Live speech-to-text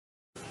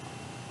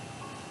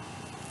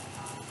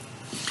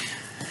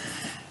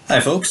Hi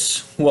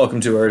folks,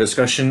 welcome to our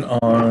discussion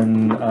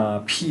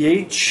on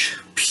pH,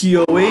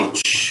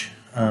 pOH,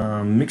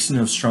 mixing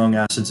of strong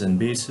acids and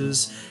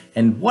bases,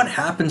 and what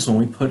happens when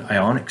we put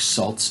ionic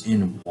salts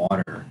in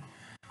water.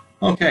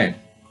 Okay,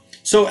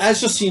 so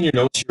as you'll see in your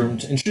notes, you're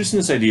introducing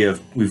this idea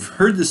of, we've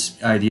heard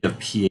this idea of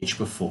pH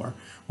before,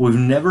 but we've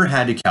never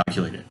had to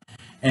calculate it.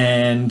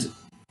 And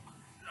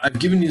I've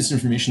given you this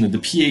information that the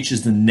pH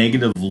is the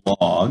negative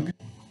log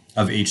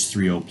of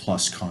H3O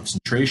plus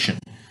concentration.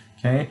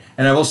 Okay,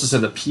 and I've also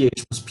said that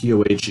pH plus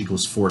pOH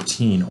equals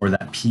 14, or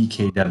that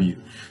pKW.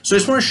 So I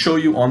just want to show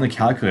you on the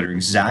calculator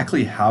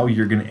exactly how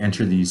you're going to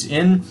enter these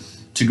in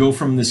to go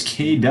from this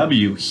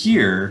kW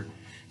here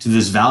to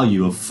this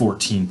value of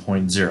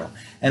 14.0.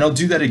 And I'll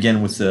do that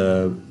again with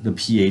the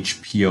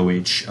pH,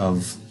 pOH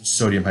of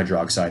sodium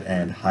hydroxide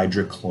and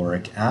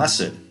hydrochloric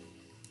acid.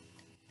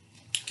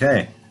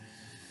 Okay.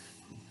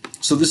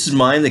 So this is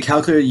mine. The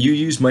calculator you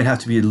use might have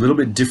to be a little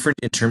bit different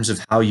in terms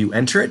of how you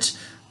enter it,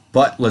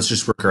 but let's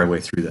just work our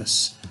way through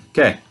this.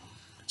 Okay,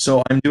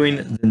 so I'm doing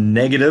the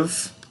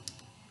negative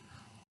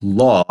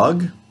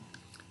log,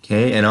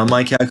 okay, and on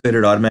my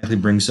calculator it automatically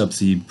brings up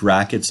the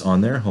brackets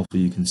on there.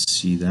 Hopefully you can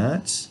see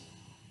that.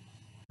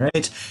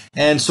 Right,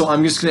 and so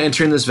I'm just going to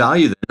enter in this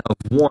value then of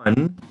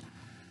 1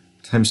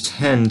 times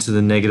 10 to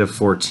the negative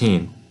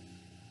 14,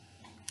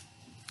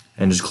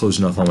 and just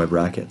closing off all my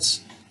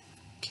brackets.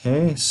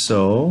 Okay,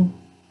 so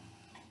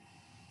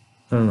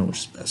I don't know which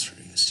is best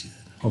for you to see that.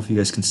 Hopefully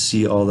you guys can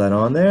see all that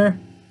on there.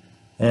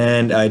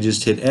 And I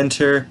just hit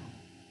enter,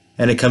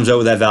 and it comes out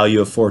with that value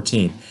of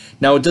 14.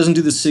 Now it doesn't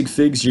do the sig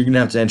figs, you're going to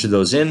have to enter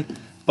those in,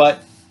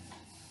 but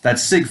that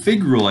sig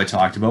fig rule I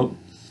talked about,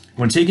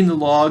 when taking the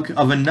log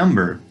of a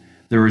number,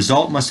 the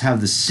result must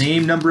have the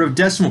same number of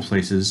decimal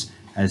places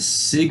as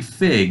sig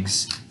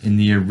figs in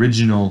the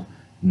original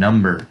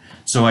number.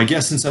 So I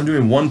guess since I'm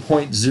doing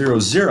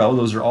 1.00,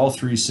 those are all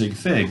 3 sig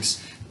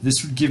figs,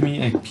 this would give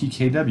me a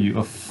pKW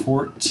of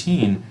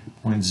 14.000.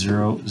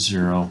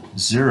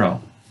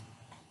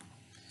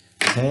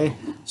 Okay,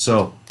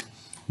 so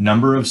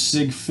number of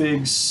sig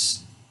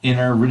figs in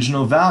our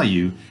original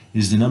value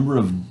is the number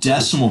of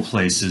decimal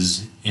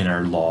places in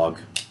our log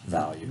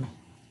value.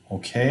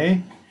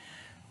 Okay,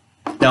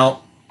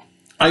 now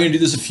I'm going to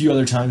do this a few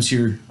other times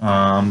here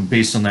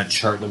based on that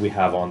chart that we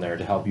have on there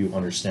to help you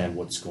understand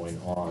what's going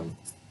on.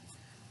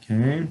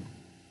 Okay.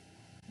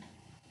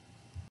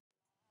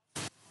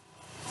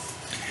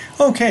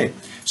 Okay,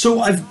 so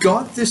I've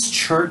got this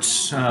chart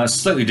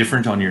slightly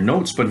different on your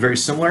notes, but very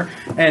similar.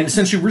 And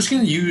essentially, we're just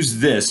going to use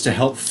this to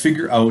help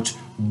figure out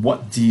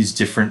what these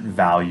different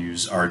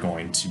values are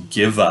going to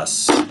give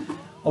us.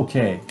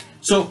 Okay,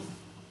 so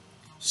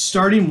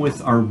starting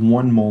with our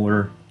 1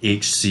 molar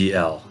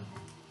HCl.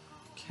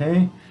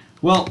 Okay,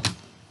 well,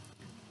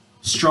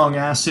 strong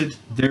acid,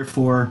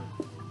 therefore,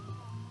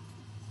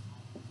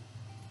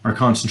 our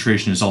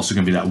concentration is also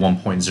going to be that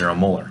 1.0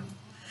 molar.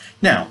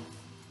 Now,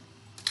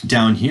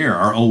 down here,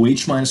 our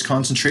OH minus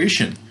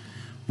concentration,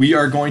 we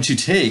are going to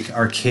take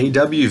our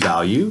kW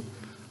value,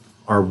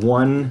 our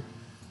 1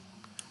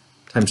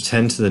 times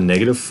 10 to the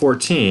negative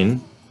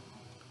 14,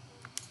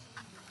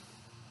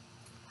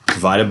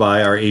 divided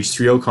by our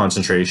H3O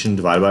concentration,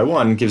 divided by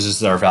 1, gives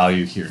us our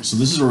value here. So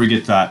this is where we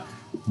get that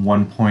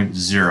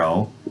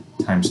 1.0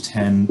 times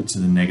 10 to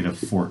the negative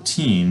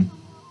 14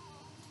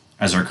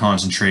 as our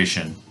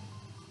concentration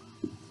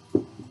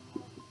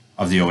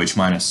of the OH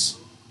minus.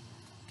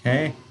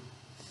 Okay?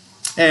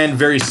 And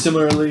very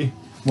similarly,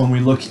 when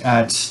we look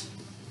at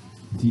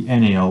the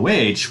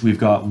NaOH, we've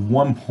got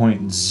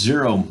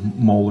 1.0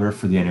 molar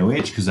for the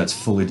NaOH because that's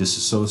fully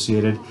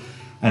disassociated.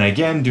 And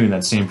again, doing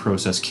that same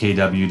process,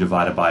 kW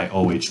divided by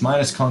OH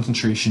minus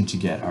concentration to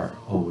get our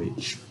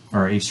OH,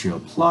 or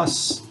H3O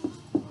plus.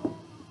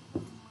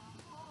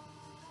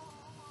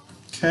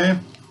 Okay.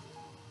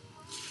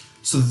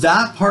 So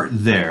that part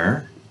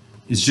there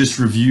is just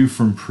review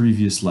from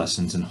previous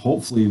lessons, and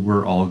hopefully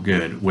we're all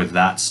good with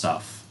that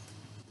stuff.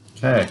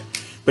 Okay,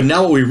 but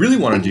now what we really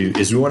want to do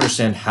is we want to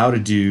understand how to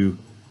do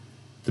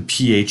the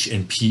pH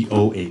and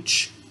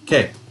pOH.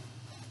 Okay,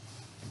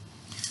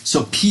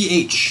 so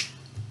pH,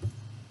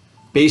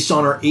 based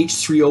on our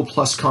H3O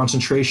plus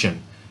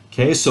concentration.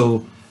 Okay,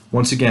 so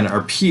once again,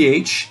 our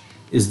pH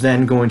is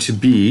then going to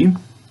be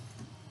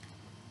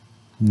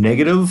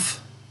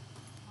negative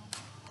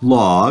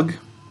log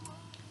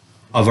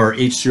of our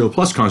H3O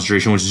plus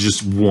concentration, which is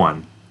just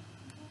 1.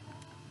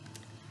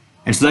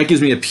 And so that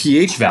gives me a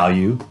pH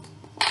value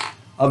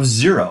of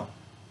 0.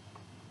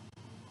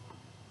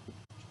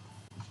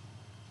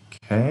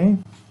 Okay.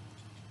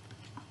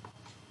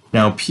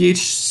 Now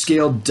pH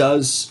scale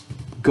does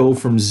go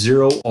from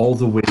 0 all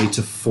the way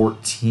to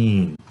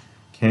 14.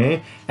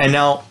 Okay. And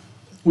now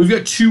we've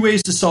got 2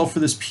 ways to solve for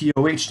this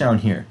pOH down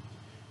here.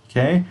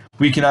 Okay.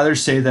 We can either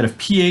say that if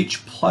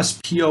pH plus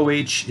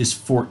pOH is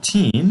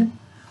 14,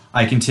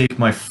 I can take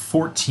my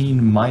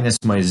 14 minus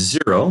my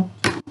 0.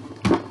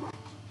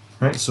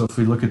 Right. So if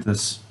we look at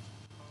this,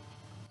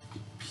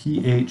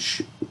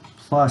 pH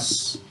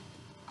plus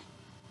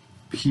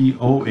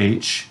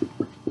pOH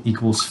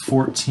equals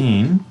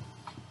 14.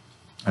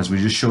 as we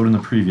just showed in the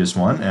previous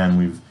one, and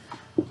we've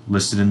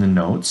listed in the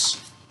notes.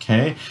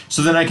 Okay,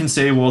 so then I can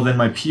say, well, then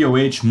my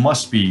pOH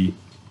must be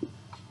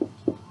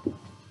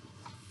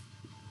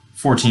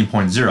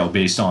 14.0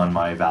 based on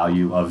my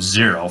value of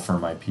 0 for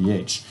my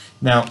pH.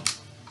 Now,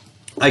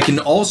 I can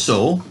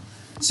also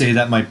say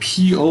that my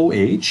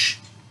pOH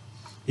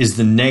is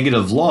the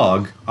negative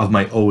log of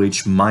my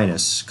OH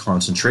minus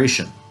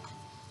concentration.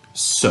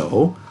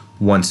 So,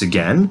 once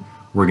again,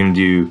 we're going to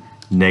do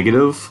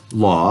negative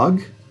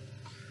log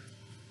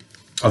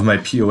of my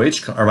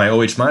pOH, or my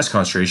OH minus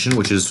concentration,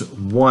 which is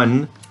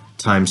 1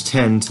 times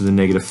 10 to the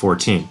negative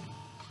 14.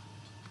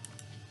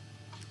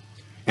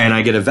 And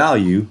I get a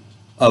value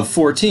of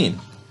 14,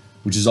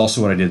 which is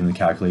also what I did in the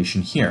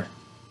calculation here.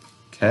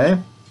 Okay?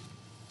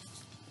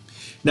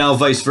 Now,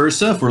 vice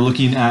versa, if we're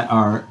looking at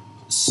our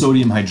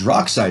sodium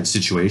hydroxide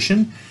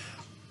situation,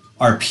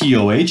 our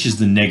pOH is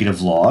the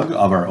negative log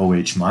of our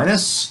OH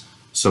minus.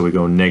 So we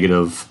go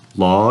negative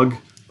log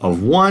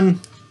of 1,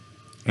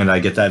 and I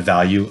get that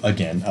value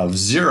again of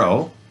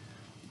 0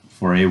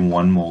 for a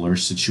 1 molar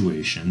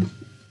situation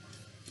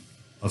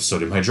of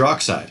sodium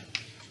hydroxide.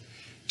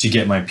 To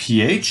get my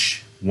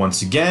pH,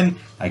 once again,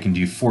 I can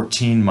do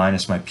 14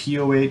 minus my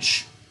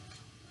pOH,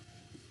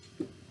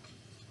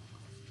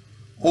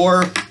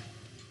 or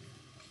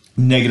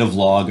negative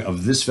log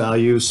of this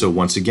value. So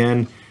once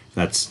again,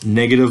 that's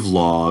negative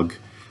log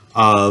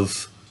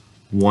of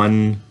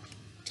 1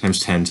 times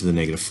 10 to the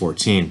negative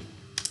 14,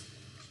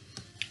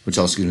 which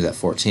also gives me that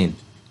 14.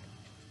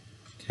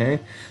 Okay,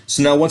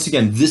 so now once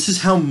again, this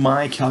is how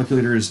my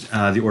calculator is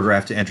the order I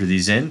have to enter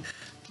these in.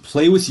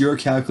 Play with your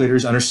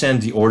calculators,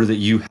 understand the order that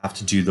you have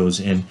to do those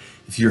in.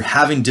 If you're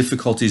having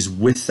difficulties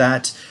with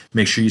that,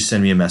 make sure you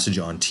send me a message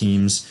on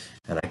Teams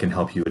and I can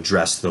help you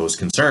address those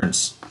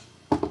concerns.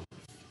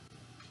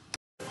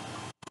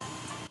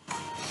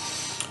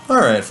 All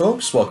right,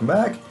 folks, welcome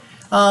back.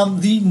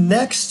 The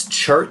next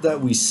chart that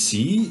we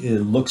see,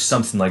 it looks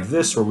something like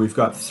this, where we've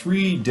got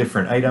 3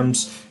 different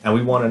items and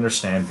we want to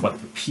understand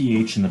what the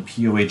pH and the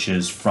pOH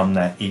is from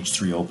that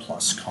H3O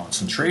plus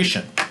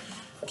concentration.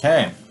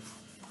 Okay.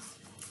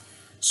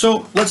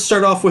 So let's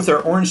start off with our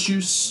orange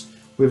juice.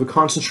 We have a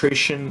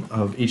concentration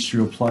of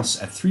H3O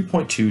plus at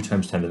 3.2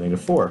 times 10 to the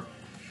negative 4.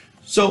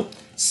 So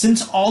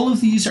since all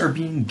of these are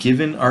being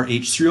given our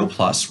H3O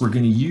plus, we're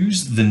going to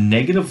use the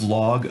negative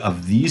log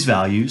of these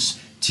values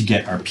to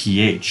get our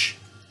pH.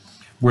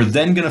 We're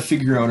then going to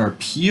figure out our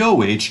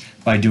pOH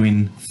by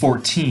doing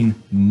 14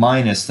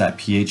 minus that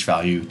pH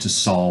value to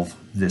solve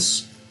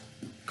this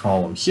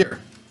column here.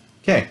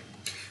 Okay,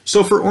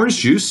 so for orange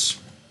juice,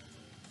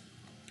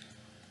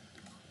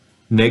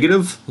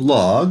 negative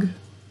log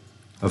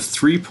of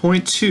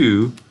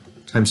 3.2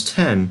 times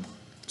 10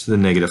 to the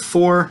negative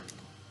 4,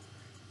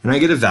 and I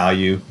get a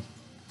value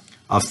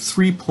of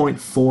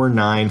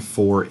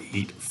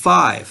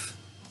 3.49485.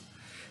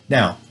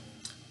 Now,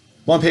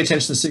 want to pay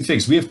attention to sig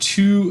figs. We have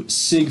 2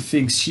 sig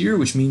figs here,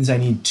 which means I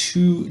need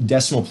 2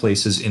 decimal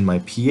places in my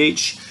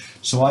pH,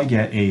 so I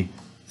get a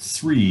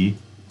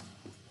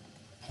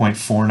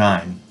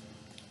 3.49,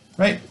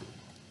 right?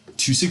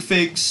 2 sig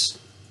figs,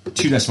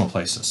 2 decimal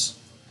places.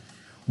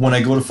 When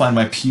I go to find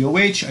my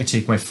pOH, I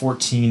take my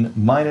 14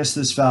 minus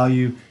this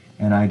value,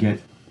 and I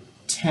get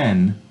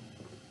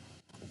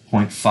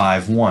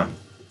 10.51.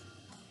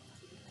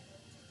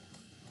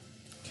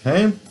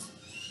 Okay.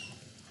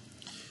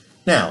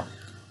 Now,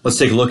 let's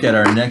take a look at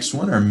our next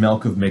one, our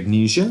milk of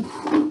magnesia.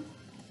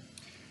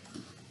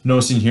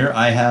 Noticing here,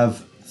 I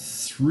have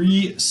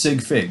 3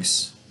 sig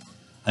figs.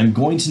 I'm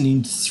going to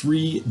need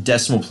 3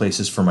 decimal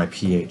places for my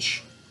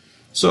pH.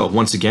 So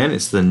once again,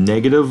 it's the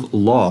negative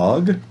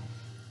log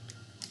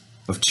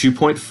of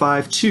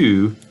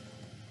 2.52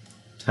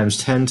 times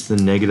 10 to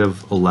the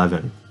negative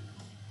 11.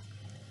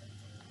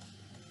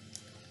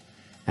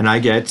 And I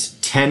get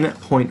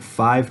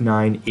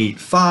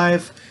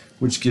 10.5985,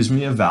 which gives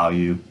me a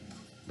value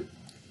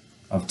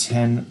of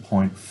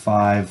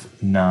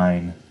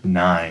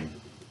 10.599.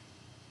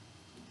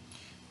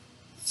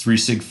 3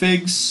 sig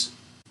figs,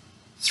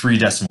 3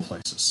 decimal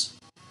places.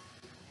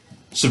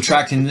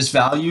 Subtracting this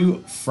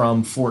value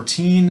from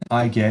 14,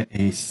 I get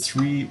a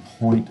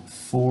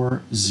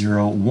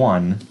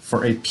 3.401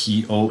 for a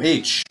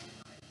pOH.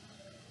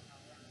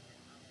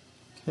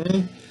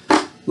 Okay.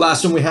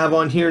 Last one we have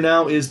on here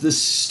now is the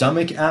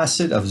stomach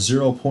acid of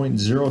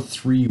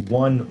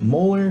 0.031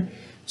 molar.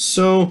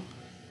 So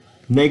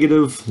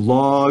negative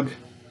log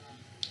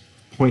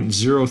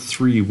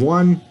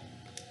 0.031.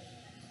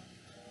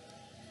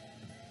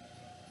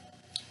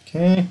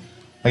 Okay,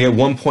 I get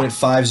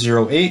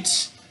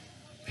 1.508.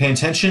 Pay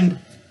attention,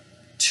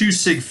 2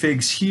 sig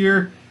figs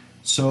here,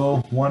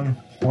 so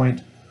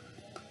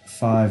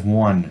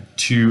 1.51,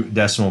 2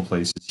 decimal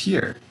places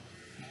here.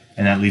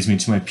 And that leads me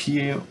to my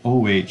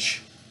pOH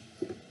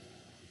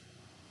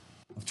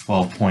of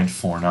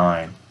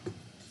 12.49.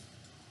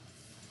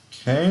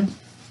 Okay,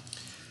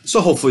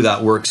 so hopefully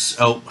that works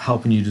out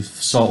helping you to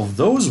solve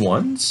those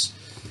ones.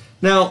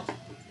 Now,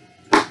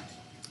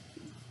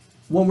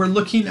 when we're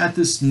looking at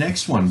this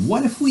next one,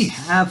 what if we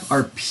have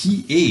our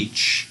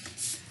pH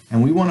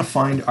and we want to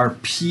find our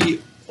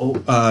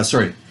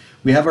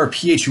we have our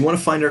pH. We want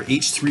to find our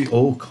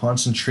H3O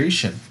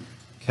concentration.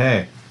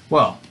 Okay,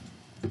 well,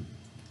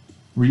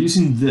 we're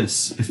using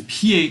this. If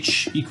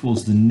pH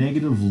equals the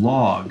negative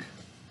log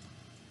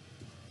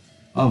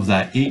of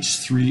that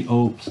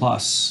H3O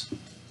plus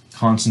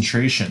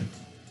concentration,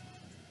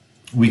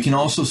 we can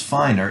also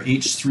find our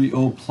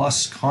H3O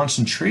plus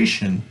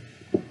concentration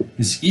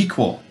is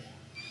equal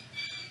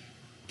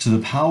to the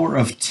power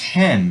of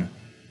 10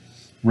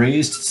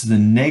 raised to the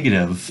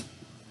negative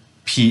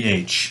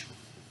pH.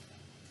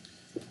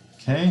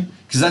 Okay?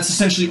 Because that's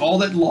essentially all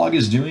that log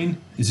is doing,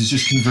 is it's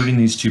just converting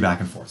these two back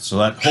and forth. So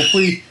that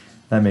hopefully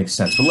that makes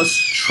sense. But let's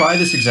try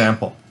this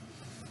example.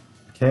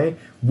 Okay?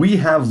 We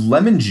have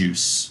lemon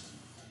juice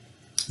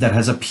that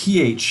has a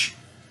pH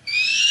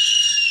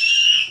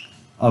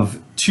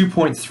of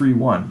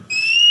 2.31.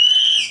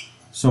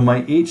 So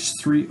my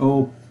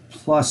H3O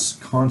plus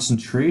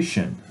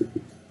concentration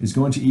is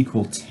going to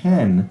equal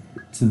 10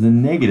 to the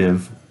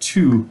negative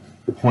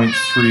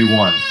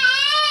 2.31.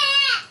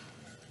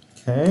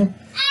 Okay,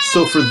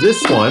 so for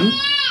this one,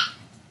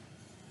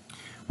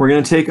 we're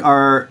going to take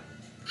our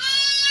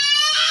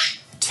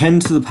 10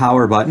 to the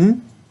power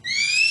button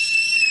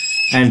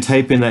and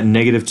type in that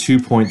negative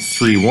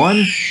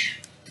 2.31,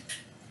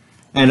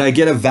 and I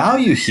get a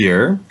value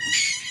here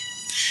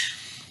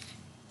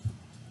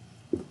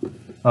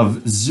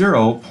of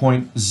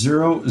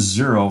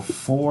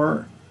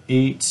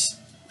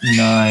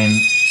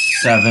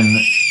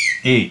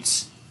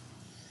 0.004898.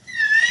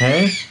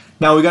 Okay,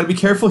 now we got to be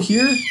careful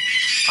here.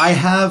 I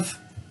have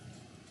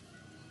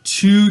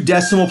 2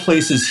 decimal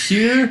places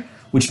here,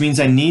 which means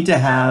I need to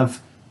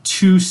have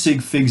 2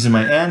 sig figs in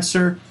my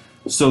answer.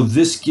 So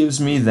this gives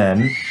me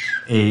then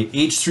a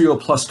H3O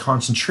plus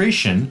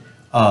concentration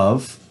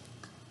of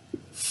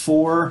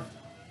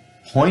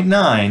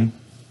 4.9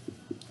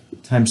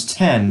 times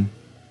 10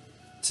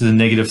 to the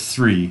negative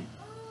 3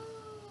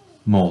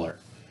 molar,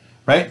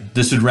 right?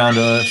 This would round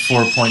to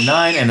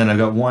 4.9, and then I've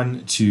got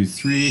 1, 2,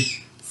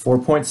 3,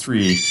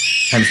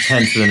 4.3 times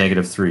 10 to the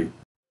negative 3.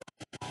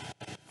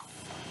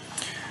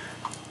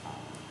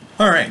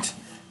 All right,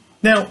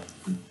 now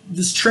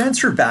this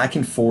transfer back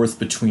and forth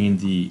between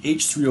the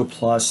H3O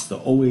plus, the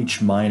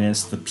OH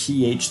minus, the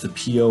pH, the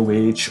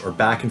POH, or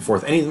back and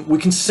forth, we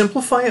can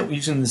simplify it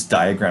using this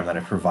diagram that I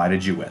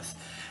provided you with.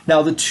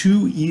 Now the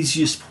 2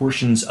 easiest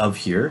portions of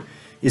here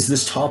is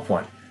this top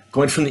one,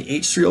 going from the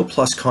H3O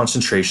plus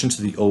concentration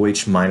to the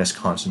OH minus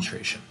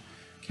concentration.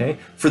 Okay,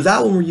 for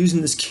that one we're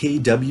using this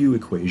KW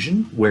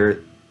equation where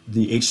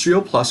the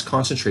H3O plus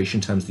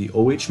concentration times the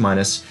OH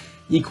minus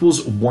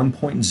equals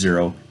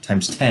 1.0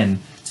 times 10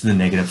 to the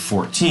negative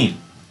 14.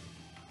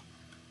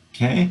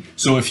 Okay,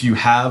 so if you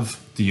have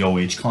the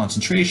OH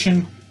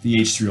concentration, the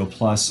H3O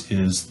plus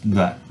is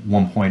that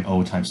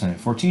 1.0 times 10 to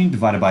the 14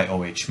 divided by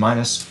OH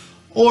minus,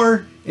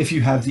 or if you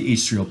have the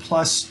H3O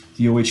plus,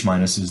 the OH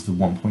minus is the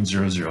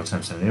 1.00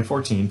 times 10 to the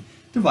 14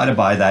 divided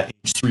by that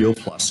H3O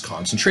plus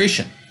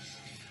concentration,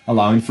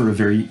 allowing for a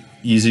very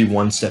easy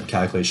one-step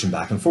calculation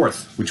back and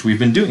forth, which we've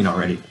been doing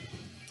already.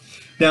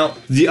 Now,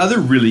 the other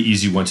really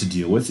easy one to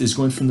deal with is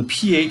going from the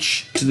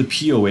pH to the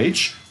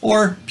POH,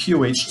 or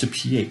POH to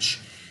pH.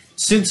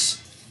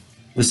 Since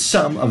the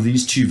sum of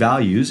these 2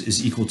 values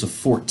is equal to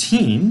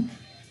 14,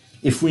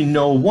 if we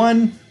know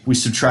one, we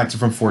subtract it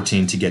from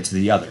 14 to get to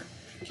the other.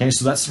 Okay,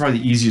 so that's probably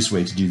the easiest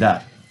way to do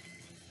that.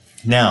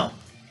 Now,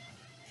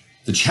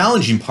 the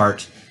challenging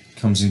part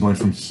comes in going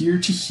from here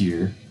to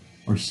here,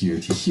 or here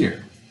to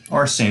here,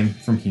 or same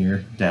from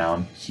here,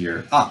 down,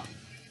 here, up.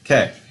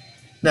 Okay,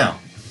 now,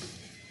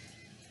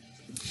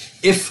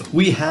 if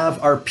we have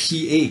our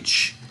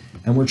pH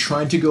and we're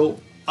trying to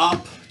go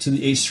up to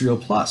the H3O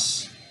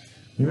plus,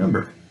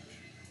 remember,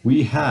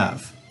 we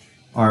have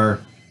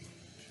our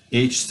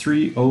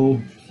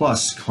H3O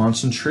plus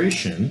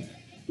concentration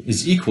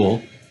is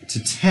equal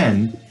to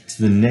 10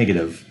 to the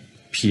negative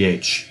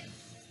pH.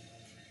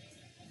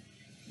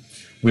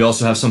 We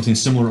also have something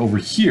similar over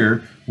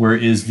here, where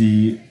is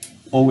the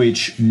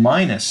OH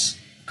minus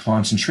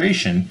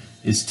concentration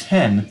is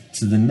 10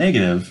 to the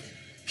negative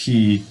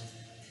POH.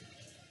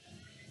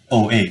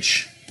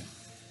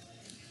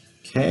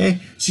 Okay,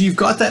 so you've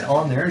got that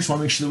on there. I just want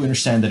to make sure that we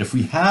understand that if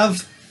we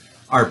have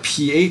our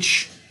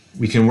pH,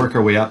 we can work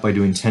our way up by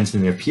doing 10 to the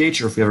negative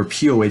pH, or if we have our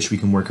POH, we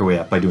can work our way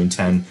up by doing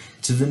 10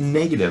 to the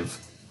negative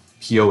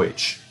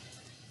POH.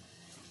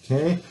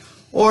 Okay,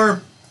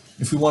 or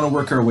if we want to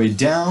work our way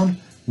down,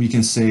 we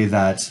can say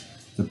that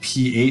the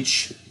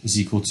pH is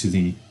equal to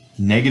the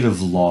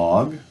negative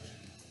log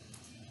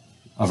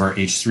of our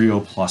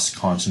H3O plus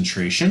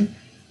concentration.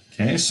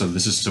 Okay, so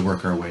this is to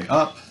work our way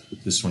up,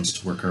 this one's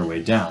to work our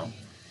way down.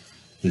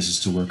 This is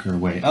to work our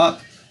way up,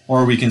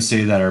 or we can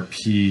say that our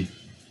POH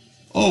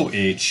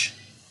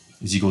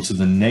is equal to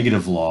the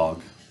negative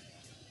log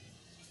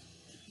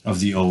of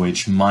the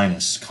OH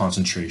minus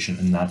concentration,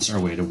 and that's our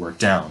way to work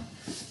down.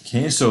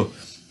 Okay, so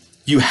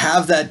you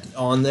have that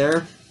on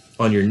there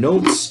on your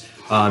notes.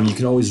 You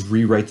can always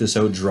rewrite this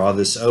out, draw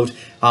this out.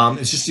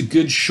 It's just a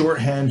good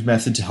shorthand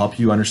method to help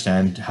you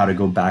understand how to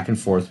go back and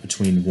forth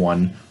between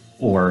one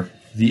or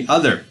the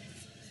other.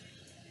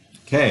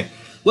 Okay,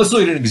 let's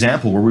look at an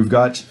example where we've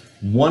got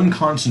one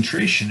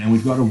concentration and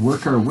we've got to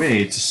work our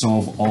way to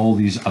solve all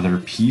these other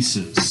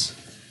pieces.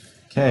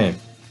 Okay,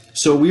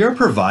 so we are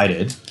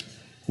provided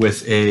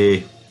with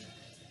a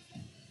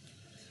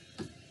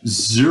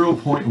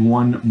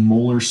 0.1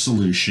 molar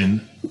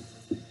solution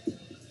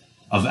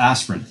of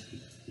aspirin.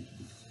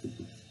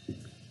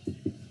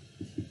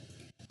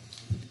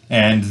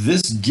 And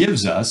this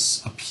gives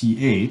us a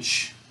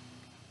pH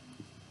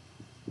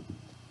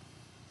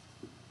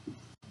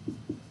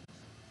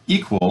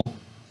equal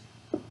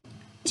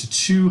to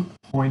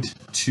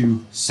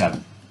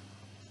 2.27.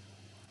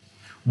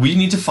 We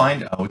need to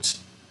find out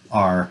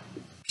our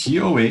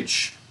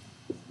POH,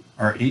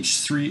 our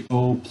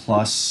H3O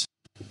plus,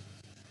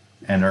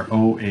 and our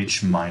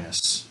OH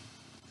minus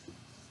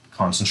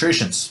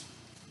concentrations.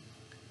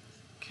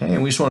 Okay,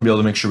 and we just want to be able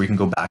to make sure we can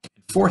go back and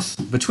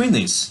forth between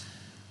these.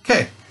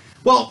 Okay,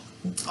 well,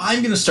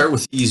 I'm going to start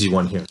with the easy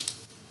one here.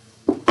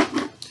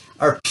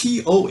 Our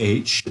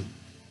POH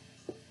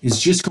is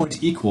just going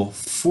to equal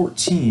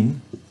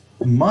 14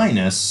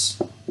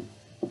 minus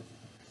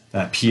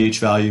that pH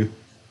value,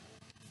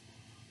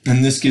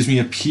 and this gives me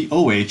a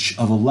POH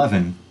of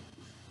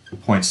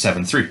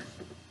 11.73.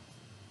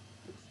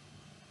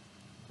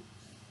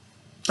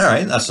 All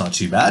right, that's not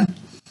too bad.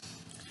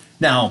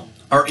 Now,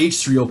 our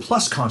H3O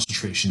plus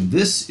concentration,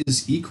 this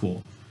is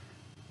equal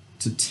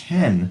to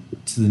 10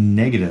 to the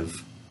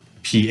negative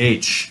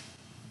pH.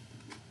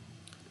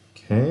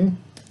 Okay,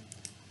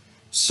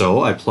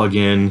 so I plug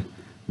in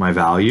my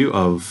value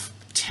of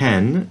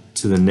 10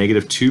 to the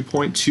negative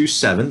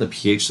 2.27, the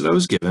pH that I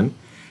was given,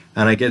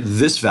 and I get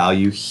this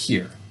value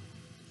here.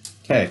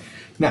 Okay,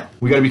 now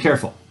we got to be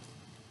careful.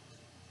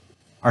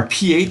 Our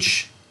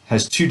pH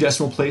has 2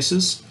 decimal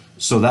places,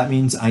 so that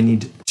means I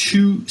need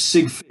 2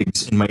 sig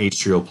figs in my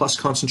H3O plus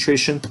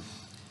concentration.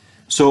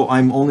 So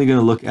I'm only going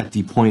to look at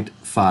the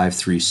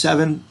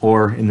 0.537,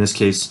 or in this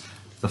case,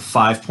 the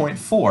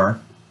 5.4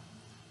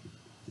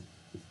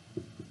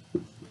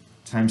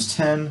 times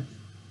 10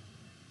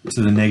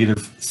 to the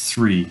negative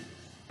 3.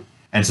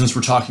 And since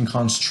we're talking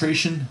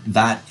concentration,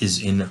 that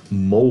is in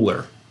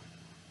molar.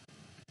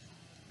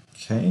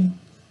 Okay.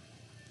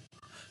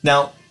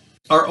 Now,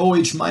 our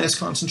OH minus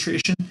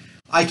concentration,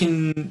 I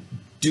can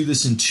do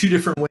this in 2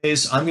 different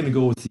ways. I'm going to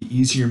go with the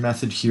easier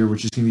method here,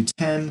 which is going to be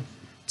 10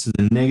 to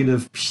the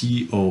negative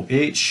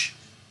POH,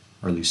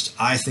 or at least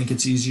I think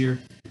it's easier.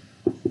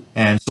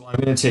 And so I'm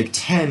going to take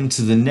 10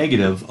 to the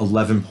negative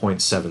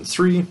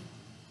 11.73.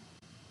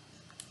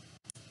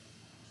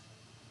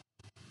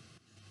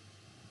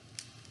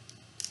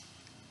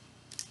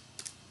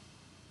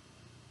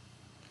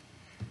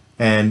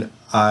 And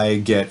I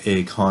get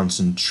a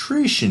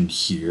concentration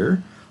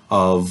here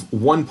of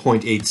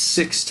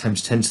 1.86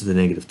 times 10 to the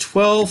negative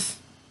 12.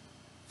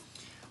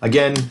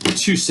 Again,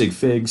 2 sig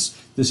figs.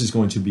 This is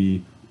going to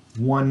be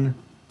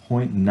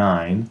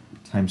 1.9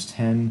 times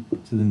 10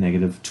 to the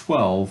negative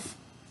 12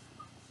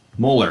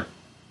 molar.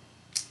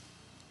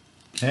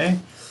 Okay,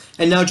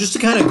 and now just to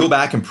kind of go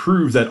back and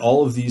prove that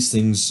all of these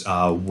things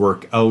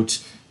work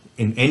out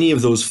in any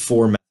of those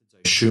 4 methods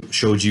I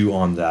showed you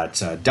on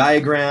that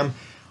diagram,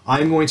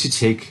 I'm going to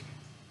take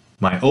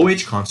my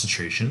OH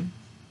concentration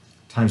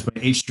times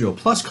my H3O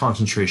plus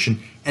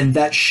concentration, and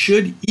that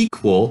should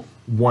equal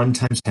 1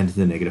 times 10 to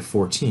the negative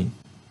 14.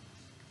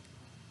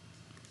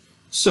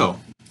 So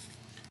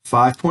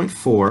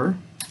 5.4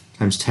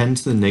 times 10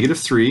 to the negative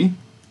 3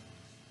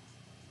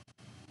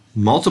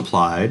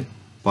 multiplied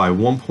by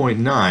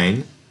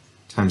 1.9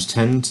 times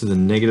 10 to the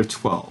negative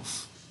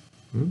 12.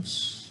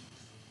 Oops.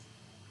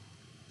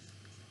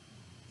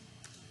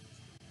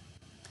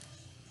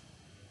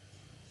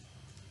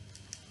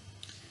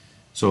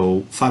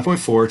 So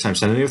 5.4 times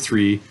 10 to the negative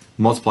 3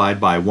 multiplied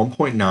by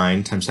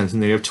 1.9 times 10 to the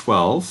negative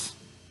 12.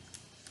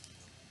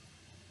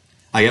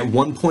 I get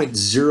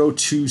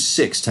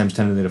 1.026 times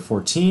 10 to the negative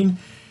 14.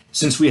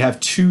 Since we have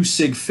 2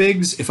 sig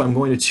figs, if I'm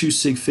going to 2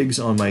 sig figs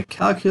on my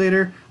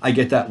calculator, I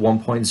get that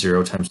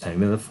 1.0 times 10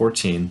 to the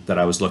 14 that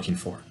I was looking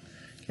for.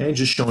 Okay,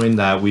 just showing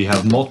that we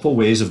have multiple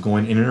ways of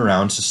going in and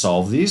around to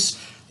solve these.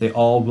 They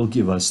all will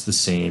give us the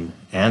same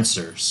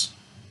answers.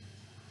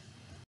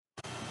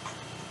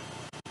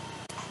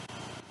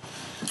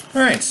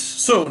 All right,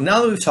 so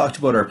now that we've talked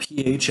about our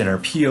pH and our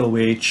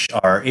POH,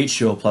 our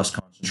H2O plus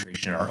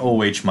concentration, our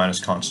OH minus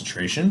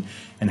concentration,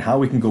 and how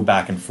we can go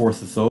back and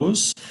forth with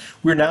those,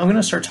 we're now going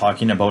to start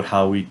talking about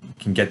how we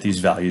can get these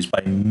values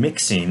by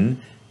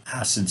mixing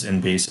acids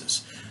and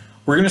bases.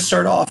 We're going to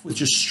start off with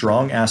just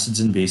strong acids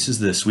and bases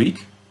this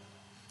week,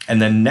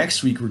 and then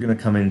next week we're going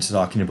to come into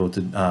talking about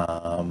the,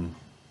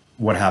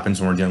 what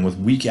happens when we're dealing with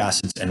weak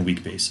acids and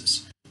weak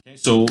bases. Okay,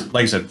 so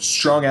like I said,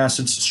 strong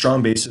acids,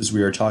 strong bases,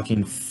 we are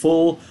talking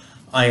full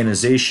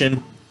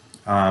ionization,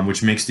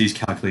 which makes these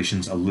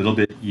calculations a little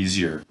bit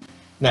easier.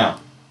 Now,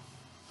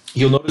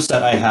 you'll notice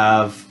that I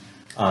have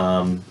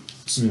some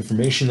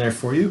information there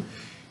for you.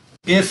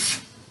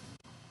 If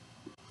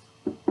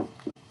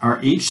our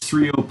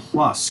H3O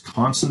plus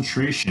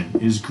concentration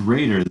is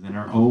greater than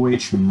our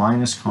OH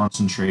minus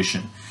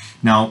concentration.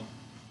 Now,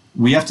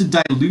 we have to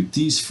dilute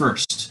these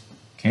first.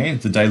 Okay,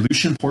 the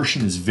dilution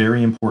portion is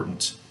very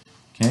important.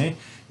 Okay,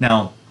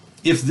 now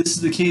if this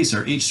is the case,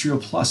 our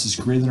H3O plus is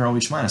greater than our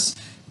OH minus,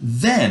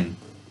 then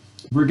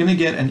we're going to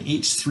get an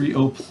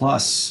H3O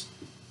plus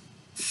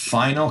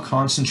final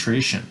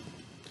concentration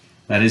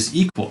that is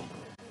equal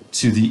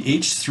to the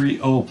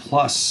H3O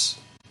plus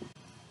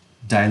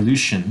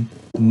dilution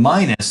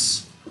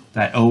minus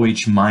that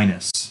OH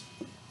minus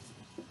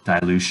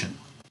dilution.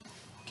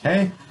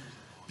 Okay?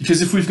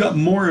 Because if we've got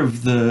more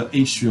of the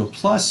H3O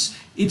plus,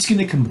 it's going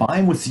to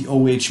combine with the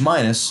OH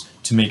minus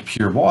to make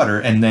pure water,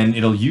 and then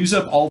it'll use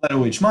up all that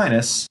OH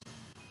minus.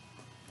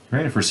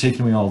 Right? If we're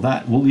taking away all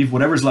that, we'll leave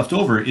whatever's left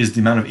over is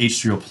the amount of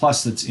H3O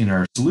plus that's in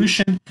our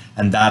solution,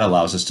 and that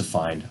allows us to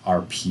find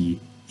our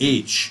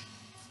pH.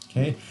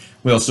 Okay?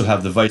 We also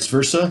have the vice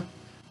versa,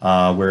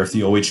 where if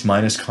the OH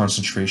minus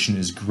concentration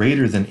is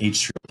greater than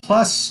H3O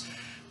plus,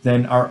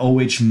 then our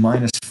OH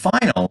minus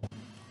final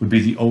would be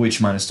the OH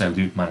minus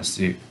dilute minus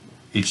the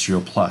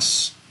H3O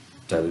plus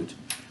dilute.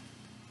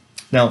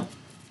 Now,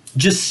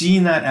 just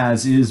seeing that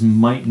as is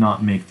might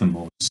not make the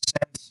most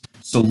sense.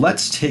 So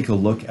let's take a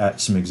look at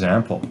some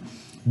example.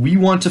 We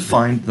want to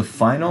find the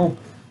final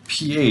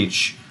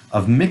pH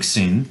of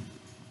mixing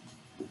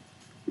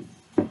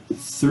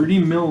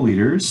 30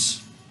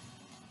 milliliters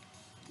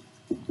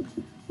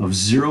of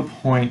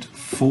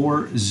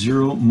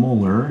 0.40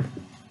 molar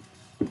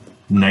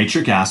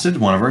nitric acid,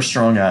 one of our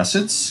strong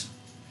acids,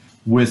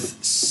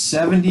 with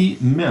 70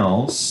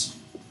 mils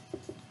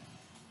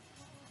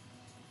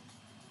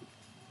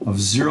of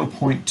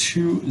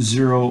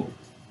 0.20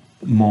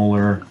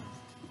 molar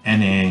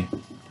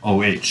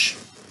NaOH.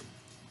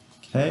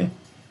 Okay.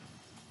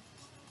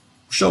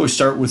 Shall we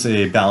start with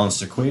a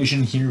balanced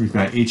equation here? We've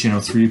got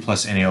HNO3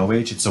 plus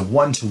NaOH. It's a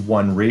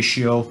 1-to-1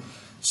 ratio,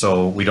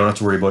 so we don't have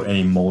to worry about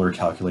any molar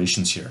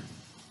calculations here.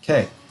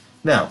 Okay.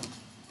 Now,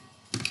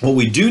 what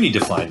we do need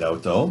to find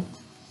out, though,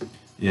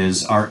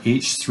 is our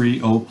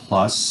H3O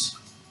plus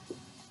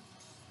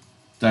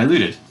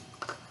diluted.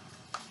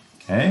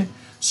 Okay,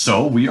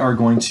 so we are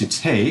going to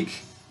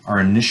take our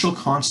initial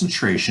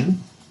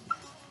concentration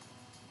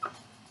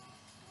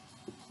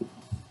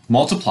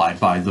multiplied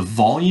by the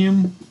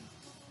volume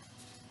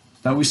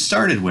that we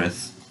started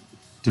with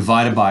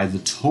divided by the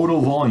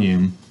total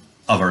volume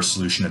of our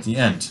solution at the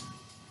end.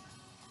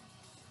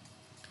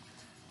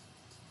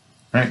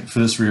 Right, for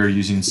this we are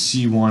using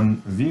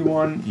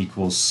C1V1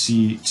 equals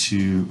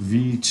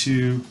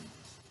C2V2.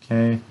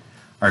 Okay,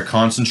 our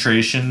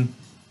concentration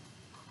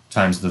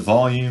times the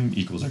volume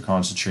equals our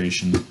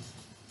concentration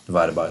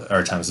divided by,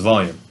 or times the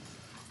volume.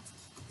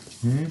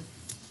 Okay.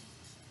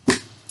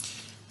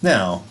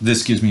 Now,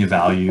 this gives me a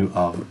value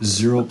of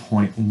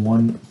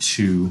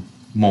 0.12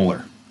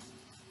 molar.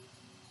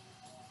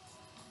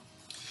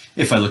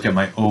 If I look at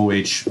my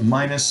OH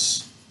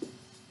minus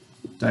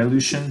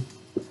dilution,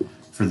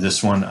 for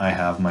this one, I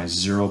have my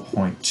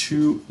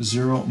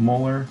 0.20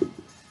 molar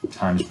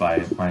times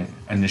by my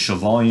initial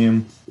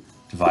volume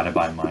divided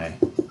by my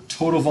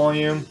total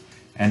volume,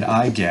 and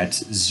I get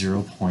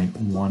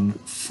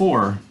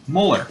 0.14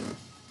 molar.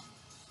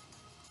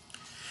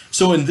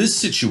 So in this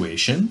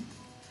situation,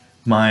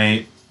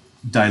 my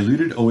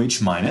diluted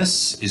OH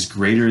minus is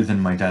greater than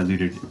my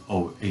diluted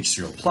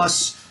H3O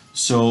plus,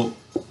 so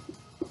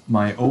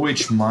my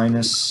OH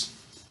minus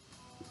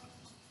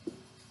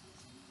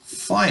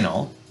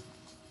final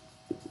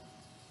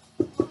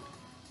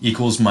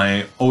equals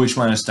my OH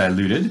minus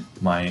diluted,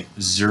 my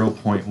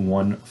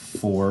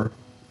 0.14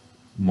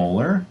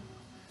 molar,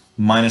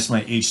 minus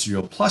my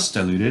H3O plus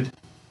diluted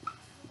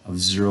of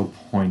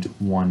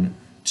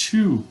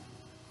 0.12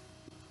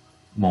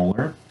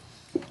 molar,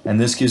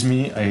 and this gives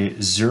me a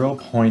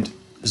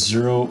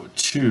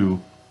 0.02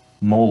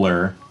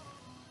 molar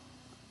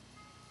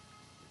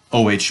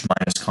OH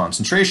minus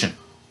concentration.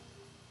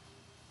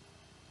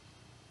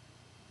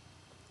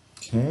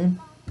 Okay.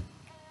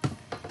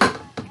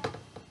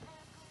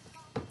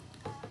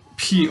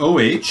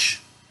 pOH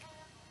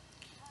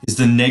is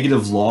the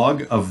negative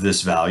log of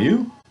this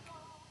value.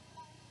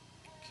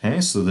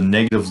 Okay, so the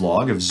negative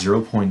log of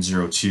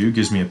 0.02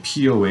 gives me a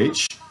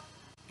pOH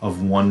of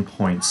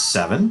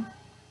 1.7.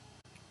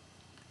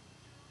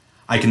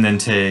 I can then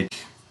take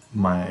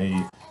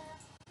my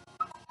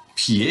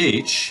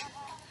pH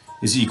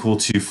is equal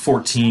to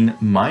 14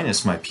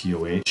 minus my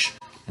pOH,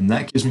 and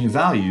that gives me a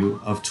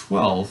value of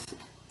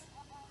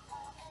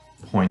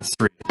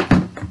 12.3.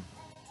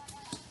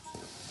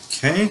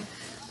 Okay.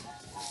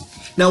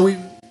 Now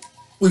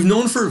we've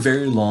known for a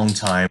very long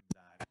time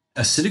that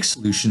acidic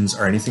solutions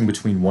are anything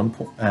between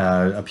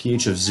a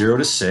pH of 0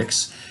 to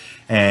 6,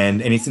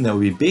 and anything that would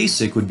be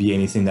basic would be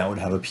anything that would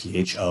have a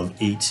pH of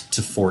 8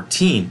 to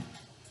 14.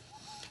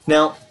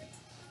 Now,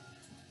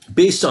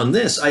 based on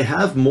this, I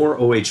have more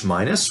OH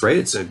minus, right?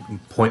 It's a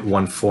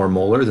 0.14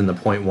 molar than the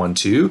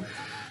 0.12.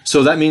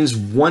 So that means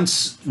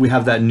once we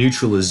have that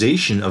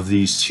neutralization of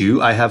these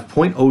two, I have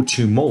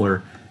 0.02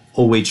 molar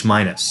OH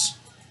minus.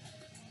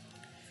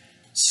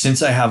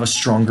 Since I have a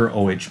stronger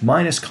OH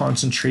minus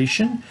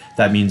concentration,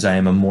 that means I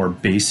am a more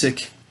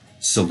basic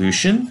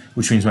solution,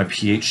 which means my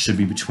pH should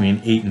be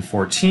between 8 and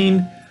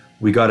 14.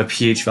 We got a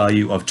pH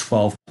value of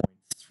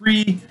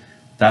 12.3.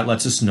 That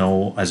lets us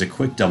know, as a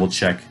quick double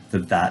check,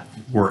 that that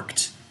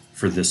worked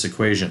for this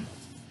equation.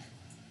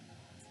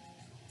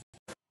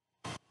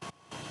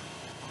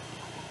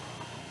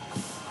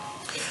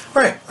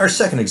 All right, our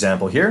second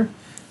example here.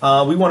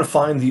 We want to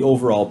find the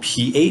overall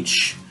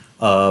pH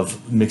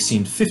of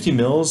mixing 50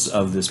 mils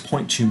of this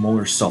 0.2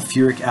 molar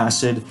sulfuric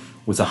acid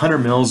with 100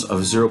 mils of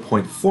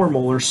 0.4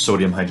 molar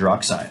sodium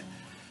hydroxide.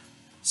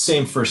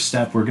 Same first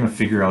step, we're going to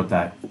figure out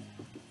that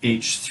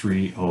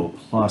H3O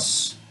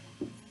plus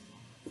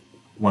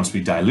once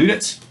we dilute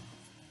it.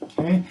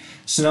 Okay,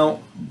 so now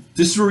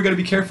this is where we got to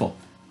be careful.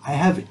 I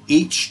have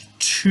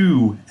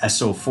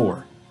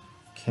H2SO4.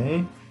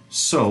 Okay,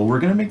 so we're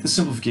going to make the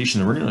simplification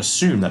and we're going to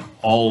assume that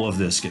all of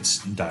this gets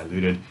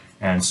diluted.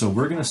 And so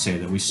we're going to say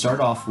that we start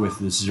off with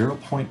this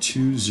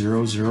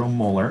 0.200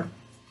 molar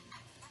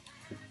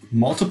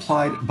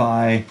multiplied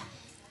by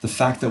the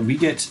fact that we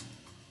get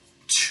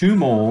 2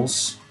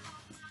 moles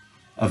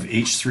of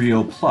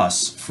H3O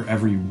plus for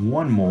every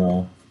 1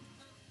 mole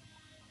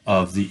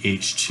of the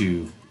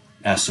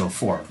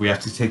H2SO4. We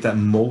have to take that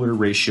molar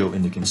ratio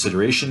into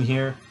consideration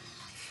here.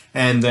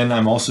 And then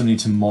I also need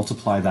to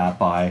multiply that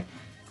by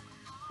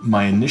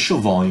my initial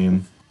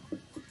volume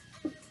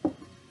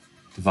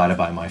divided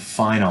by my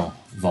final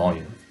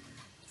volume.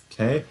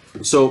 Okay,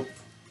 so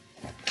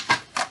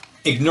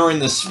ignoring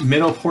this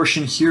middle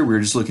portion here, we're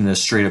just looking at a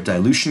straight up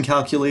dilution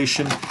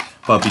calculation,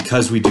 but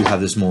because we do have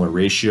this molar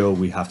ratio,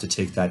 we have to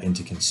take that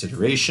into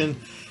consideration.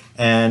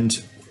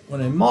 And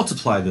when I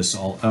multiply this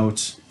all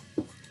out,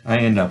 I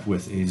end up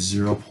with a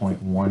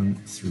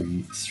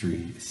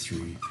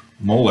 0.1333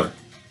 molar.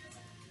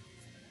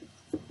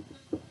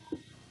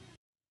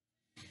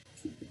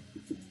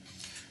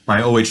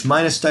 My OH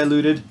minus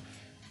diluted,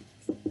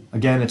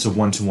 again, it's a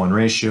 1-to-1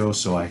 ratio,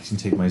 so I can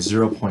take my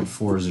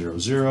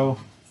 0.400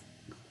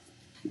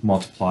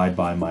 multiplied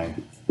by my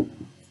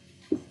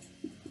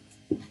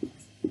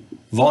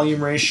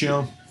volume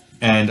ratio,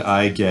 and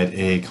I get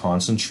a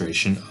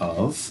concentration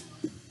of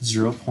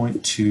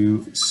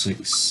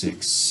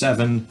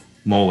 0.2667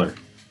 molar.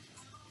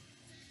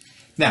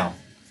 Now,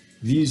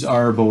 these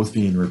are both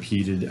being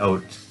repeated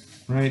out,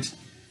 right?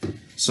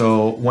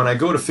 So when I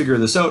go to figure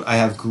this out, I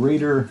have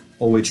greater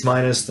OH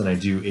minus than I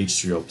do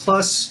H3O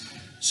plus.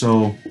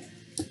 So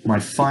my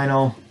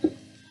final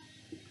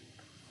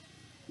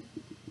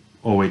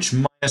OH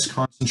minus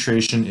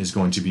concentration is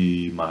going to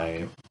be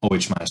my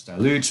OH minus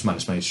dilute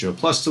minus my H3O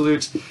plus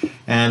dilute,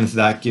 and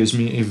that gives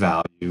me a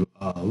value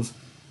of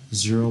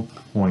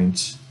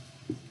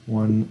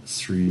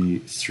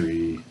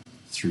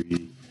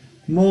 0.1333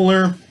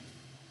 molar.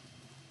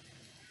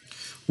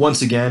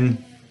 Once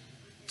again,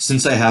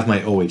 since I have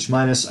my OH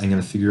minus, I'm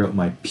going to figure out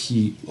my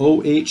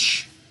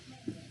POH.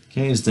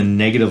 Okay, is the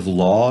negative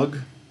log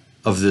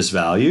of this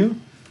value.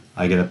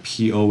 I get a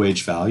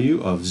POH value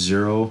of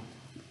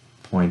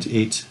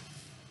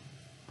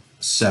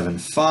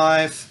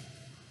 0.875.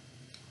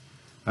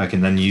 I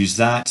can then use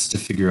that to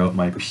figure out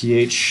my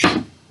pH.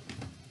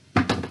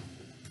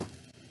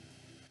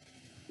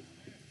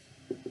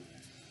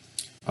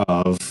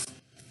 Of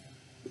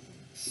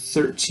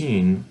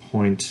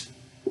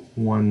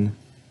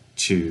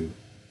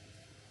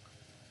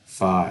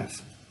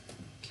 13.125.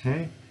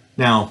 Okay,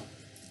 now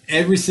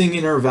everything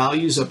in our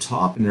values up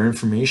top in our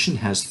information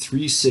has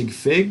 3 sig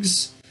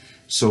figs.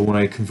 So when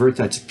I convert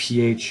that to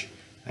pH,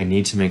 I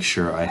need to make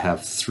sure I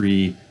have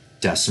 3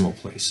 decimal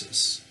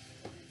places.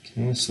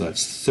 Okay, so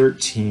that's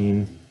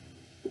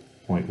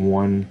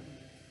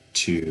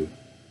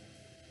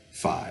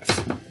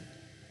 13.125.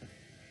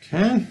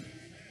 Okay.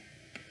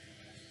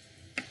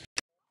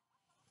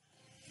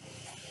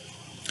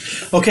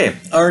 Okay,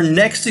 our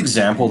next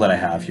example that I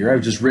have here,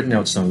 I've just written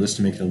out some of this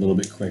to make it a little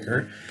bit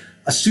quicker.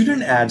 A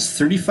student adds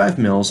 35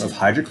 mils of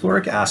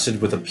hydrochloric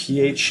acid with a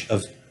pH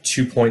of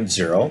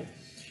 2.0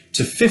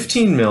 to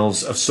 15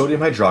 mils of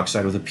sodium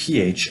hydroxide with a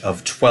pH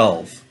of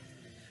 12.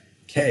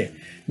 Okay,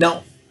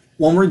 now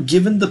when we're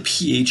given the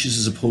pHs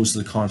as opposed to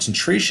the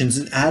concentrations,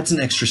 it adds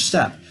an extra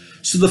step.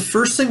 So the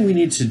first thing we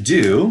need to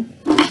do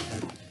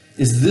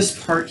is this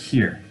part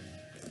here.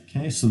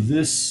 Okay, so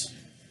this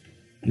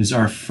is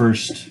our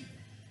first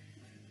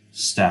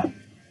step.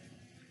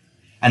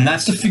 And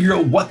that's to figure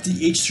out what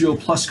the H3O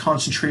plus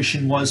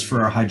concentration was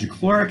for our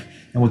hydrochloric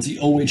and what the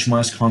OH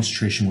minus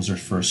concentration was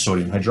for our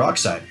sodium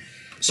hydroxide.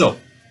 So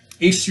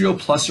H3O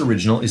plus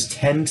original is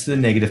 10 to the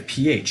negative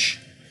pH.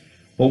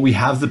 Well, we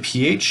have the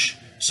pH,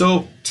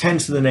 so 10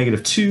 to the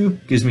negative 2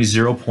 gives me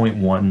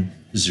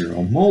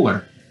 0.10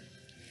 molar.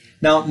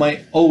 Now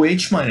my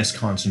OH minus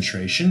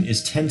concentration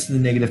is 10 to the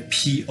negative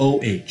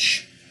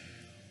POH.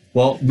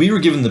 Well, we were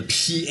given the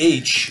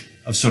pH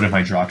of sodium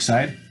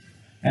hydroxide,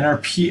 and our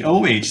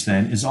POH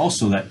then is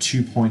also that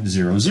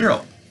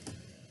 2.00.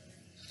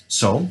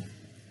 So,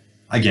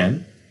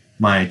 again,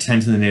 my 10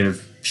 to the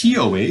negative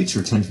POH,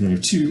 or 10 to the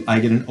negative 2, I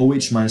get an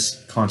OH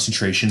minus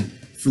concentration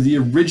for the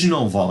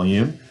original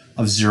volume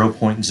of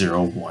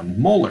 0.01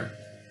 molar.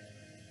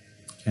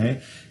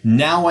 Okay,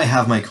 now I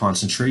have my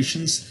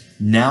concentrations.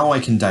 Now I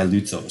can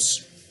dilute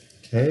those.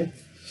 Okay,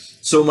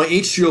 so my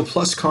H3O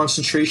plus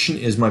concentration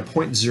is my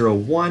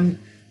 0.01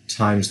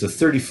 times the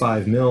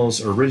 35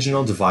 mils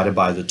original divided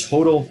by the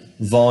total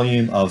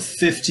volume of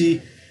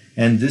 50,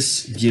 and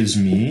this gives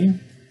me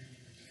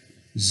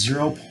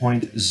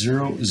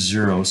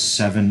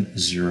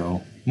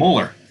 0.0070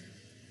 molar.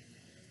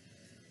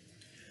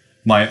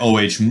 My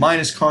OH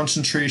minus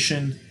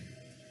concentration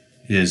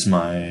is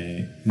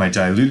my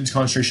diluted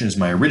concentration is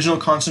my original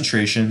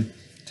concentration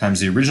times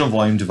the original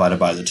volume divided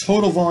by the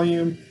total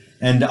volume,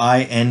 and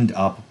I end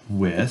up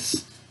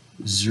with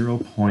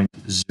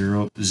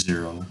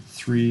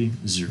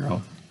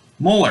 0.0030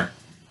 molar.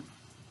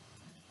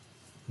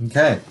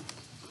 Okay,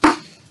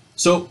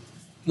 so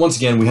once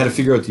again, we had to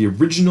figure out the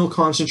original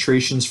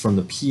concentrations from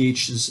the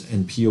pHs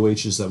and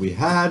POHs that we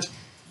had.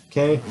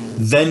 Okay,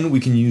 then we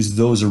can use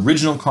those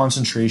original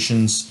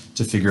concentrations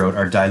to figure out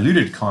our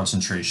diluted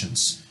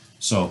concentrations.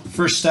 So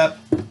first step,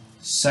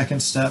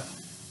 second step.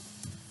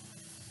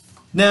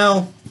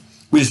 Now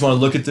we just want to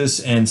look at this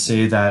and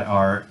say that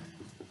our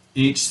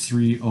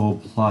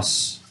H3O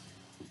plus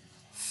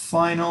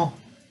final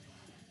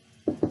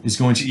is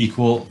going to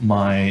equal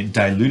my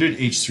diluted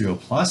H3O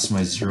plus,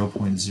 my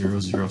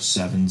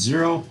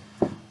 0.0070,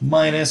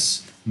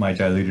 minus my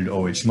diluted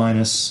OH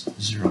minus,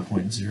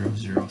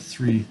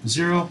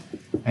 0.0030,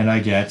 and I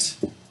get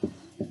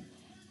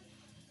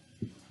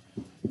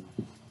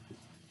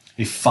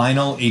a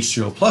final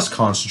H3O plus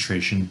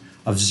concentration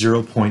of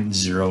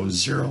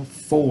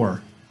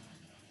 0.004.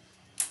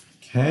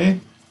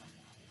 Okay,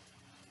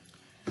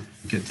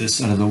 get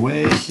this out of the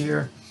way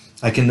here.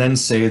 I can then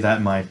say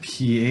that my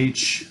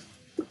pH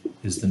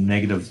is the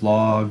negative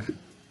log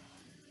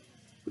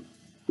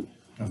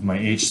of my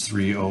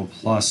H3O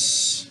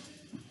plus.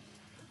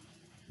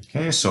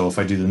 Okay, so if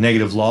I do the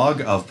negative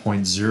log of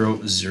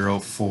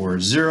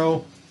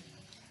 0.0040,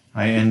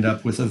 I end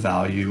up with a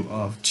value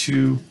of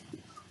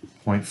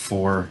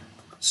 2.40.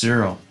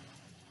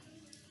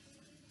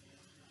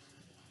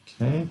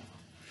 Okay.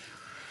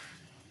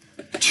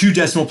 2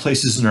 decimal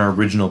places in our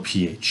original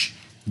pH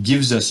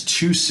gives us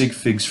 2 sig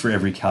figs for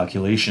every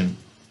calculation.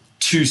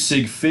 2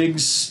 sig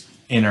figs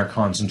in our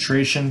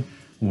concentration.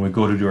 When we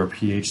go to do our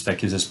pH, that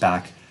gives us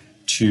back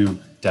 2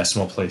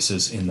 decimal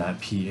places in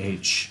that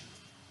pH.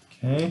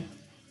 Okay.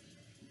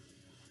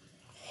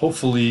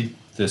 Hopefully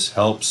this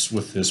helps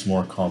with this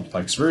more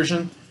complex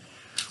version.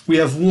 We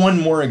have one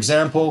more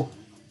example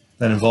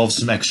that involves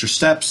some extra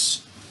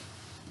steps.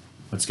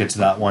 Let's get to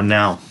that one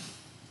now.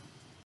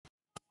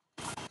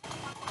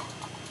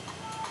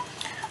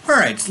 All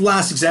right,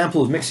 last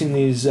example of mixing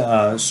these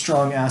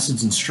strong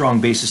acids and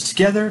strong bases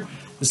together.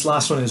 This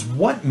last one is,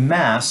 what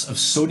mass of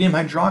sodium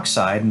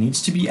hydroxide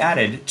needs to be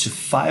added to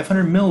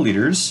 500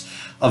 milliliters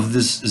of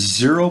this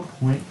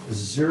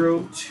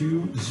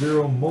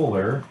 0.020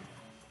 molar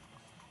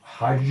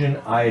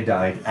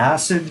hydroiodic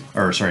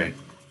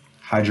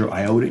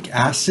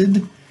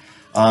acid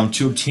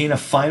to obtain a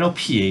final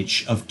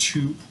pH of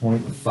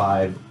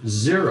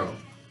 2.50.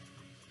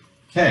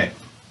 Okay,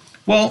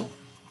 well,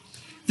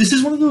 this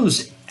is one of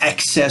those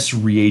excess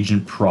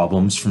reagent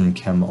problems from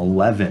Chem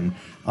 11,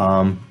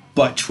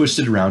 but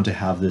twisted around to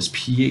have this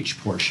pH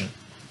portion.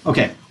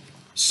 Okay,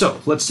 so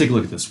let's take a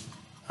look at this.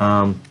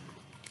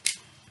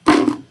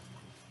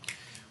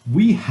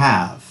 We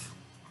have,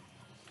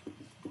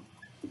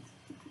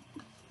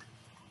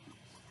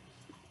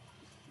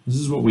 this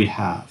is what we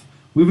have.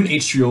 We have an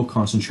H3O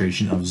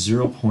concentration of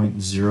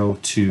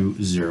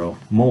 0.020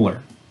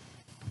 molar.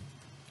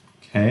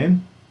 Okay.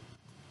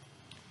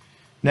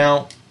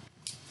 Now,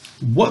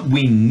 what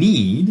we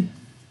need,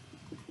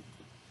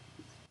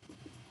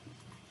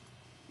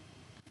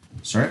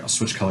 sorry, I'll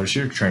switch colors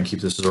here to try and keep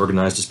this as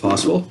organized as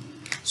possible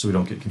so we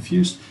don't get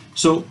confused.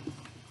 So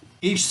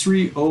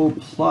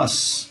H3O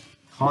plus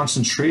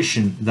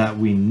concentration that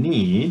we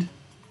need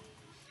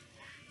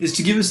is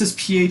to give us this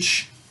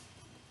pH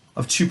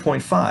of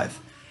 2.5.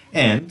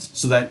 And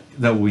so that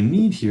what we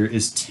need here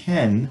is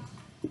 10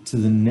 to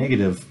the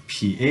negative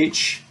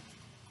pH.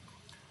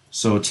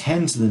 So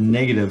 10 to the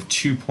negative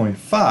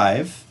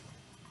 2.5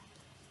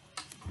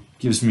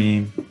 gives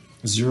me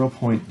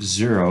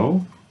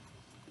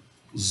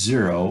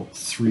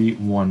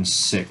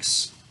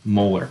 0.00316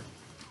 molar.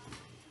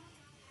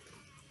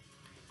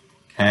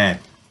 Okay.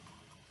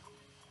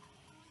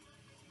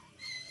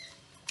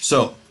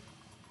 So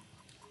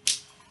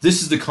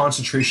this is the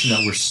concentration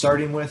that we're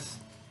starting with.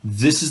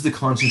 This is the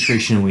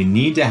concentration we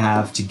need to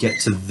have to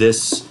get to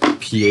this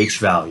pH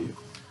value.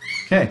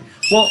 Okay,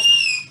 well,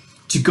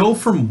 to go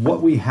from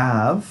what we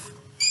have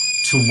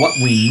to what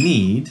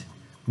we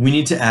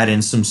need to add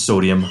in some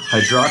sodium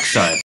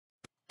hydroxide.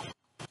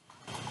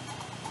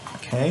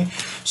 Okay,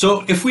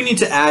 so if we need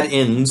to add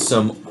in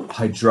some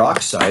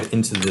hydroxide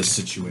into this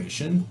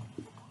situation,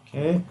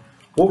 okay,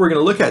 what we're going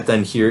to look at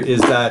then here is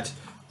that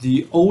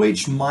the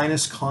OH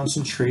minus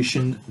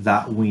concentration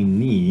that we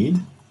need,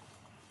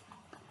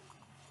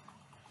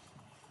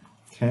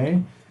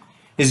 okay,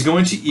 is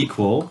going to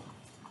equal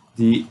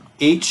the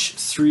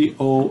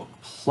H3O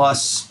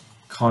plus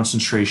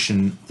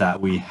concentration that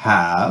we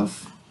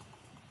have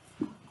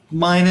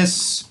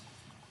minus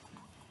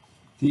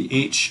the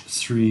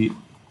H3O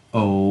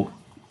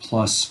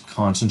plus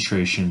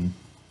concentration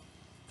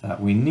that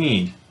we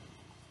need.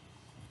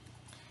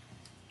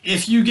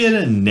 If you get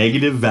a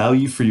negative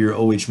value for your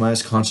OH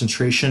minus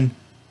concentration,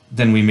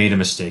 then we made a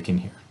mistake in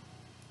here.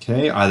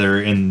 Okay,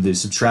 either in the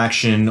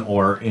subtraction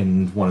or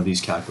in one of these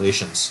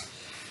calculations.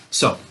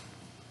 So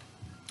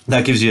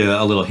that gives you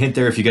a little hint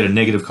there. If you get a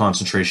negative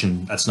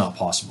concentration, that's not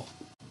possible.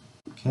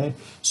 Okay,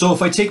 so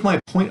if I take my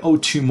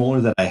 0.02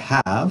 molar that I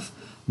have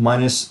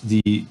minus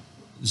the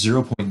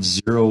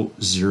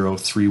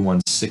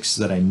 0.00316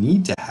 that I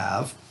need to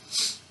have,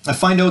 I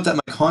find out that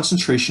my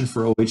concentration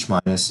for OH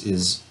minus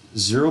is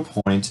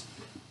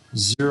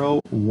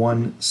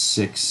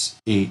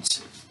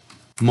 0.0168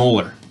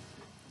 molar.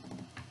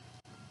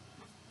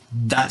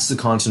 That's the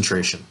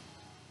concentration.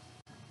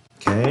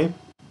 Okay?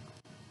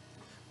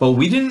 But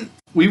we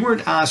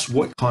weren't asked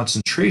what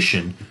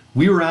concentration,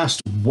 we were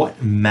asked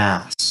what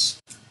mass.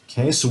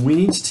 Okay, so we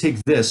need to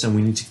take this and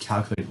we need to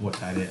calculate what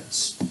that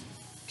is.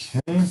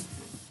 Okay?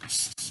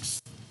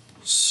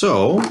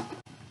 So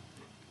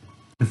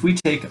if we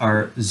take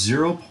our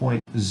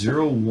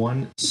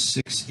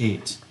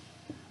 0.0168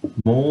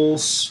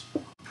 moles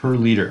per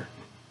liter,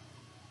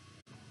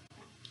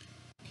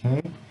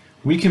 okay,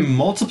 we can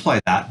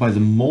multiply that by the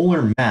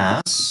molar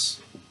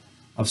mass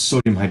of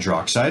sodium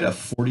hydroxide of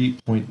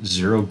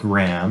 40.0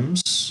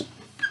 grams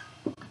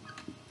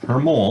per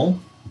mole.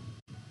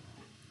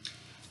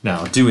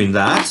 Now, doing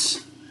that,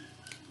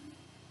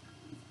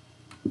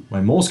 my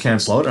moles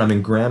cancel out, and I'm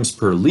in grams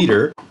per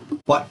liter,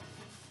 but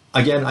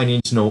again, I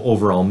need to know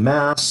overall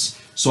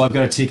mass, so I've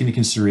got to take into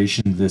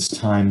consideration this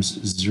times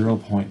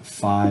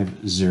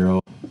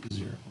 0.500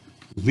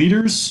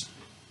 liters.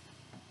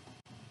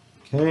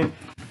 Okay,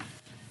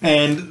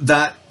 and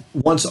that,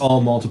 once all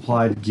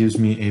multiplied, gives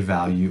me a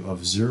value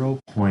of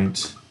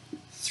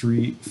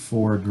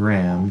 0.34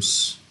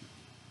 grams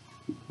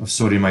of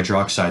sodium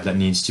hydroxide that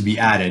needs to be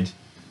added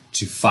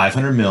to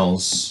 500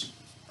 mils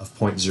of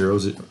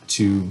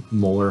 0.02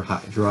 molar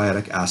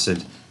hydriodic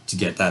acid to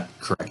get that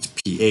correct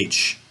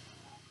pH.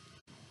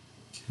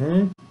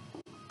 Okay.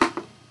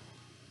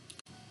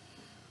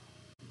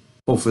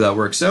 Hopefully that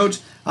works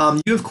out.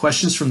 You have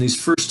questions from these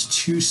first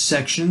two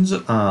sections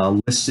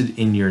listed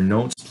in your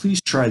notes. Please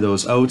try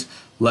those out.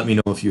 Let me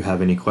know if you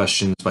have any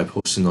questions by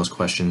posting those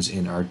questions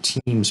in our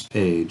Teams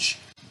page.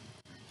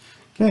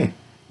 Okay,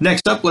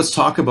 next up, let's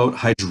talk about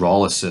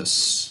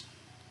hydrolysis.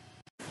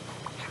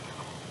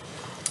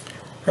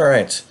 All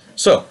right,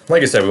 so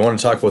like I said, we want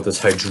to talk about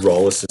this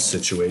hydrolysis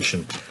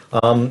situation.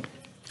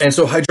 And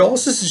so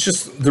hydrolysis is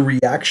just the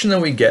reaction that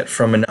we get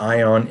from an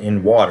ion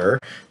in water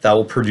that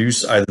will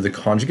produce either the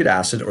conjugate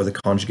acid or the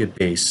conjugate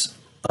base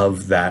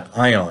of that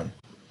ion.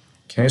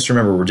 Okay, so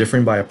remember, we're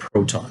differing by a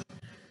proton.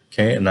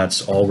 Okay, and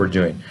that's all we're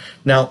doing.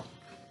 Now,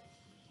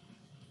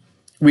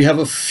 we have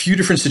a few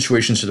different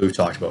situations that we've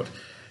talked about,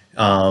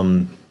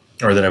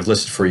 or that I've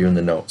listed for you in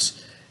the notes.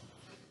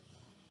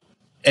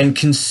 And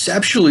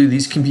conceptually,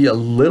 these can be a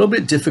little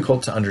bit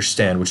difficult to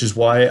understand, which is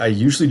why I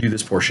usually do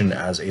this portion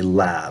as a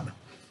lab.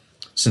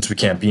 Since we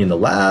can't be in the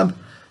lab,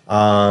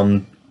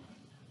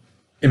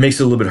 it makes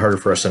it a little bit harder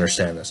for us to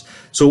understand this.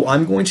 So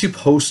I'm going to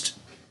post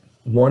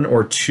 1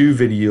 or 2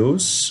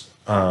 videos,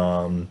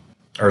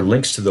 or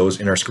links to those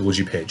in our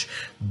Schoology page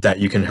that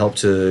you can help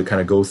to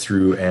kind of go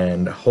through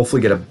and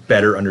hopefully get a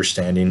better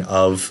understanding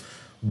of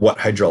what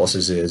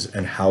hydrolysis is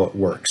and how it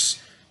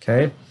works.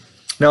 Okay.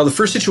 Now, the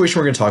first situation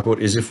we're going to talk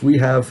about is if we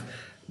have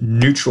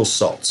neutral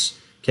salts.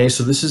 Okay,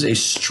 so this is a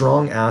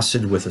strong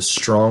acid with a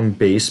strong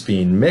base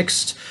being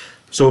mixed.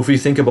 So if we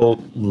think about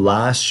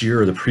last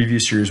year or the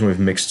previous years when we've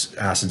mixed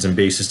acids and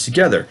bases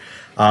together,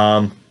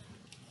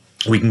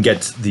 we can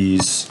get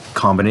these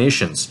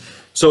combinations.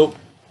 So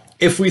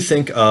if we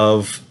think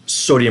of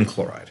sodium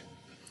chloride,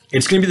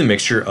 it's going to be the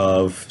mixture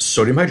of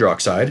sodium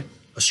hydroxide,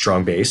 a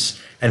strong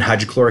base, and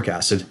hydrochloric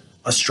acid,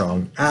 a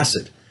strong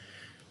acid.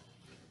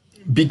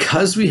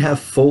 Because we have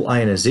full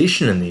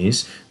ionization in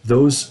these,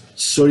 those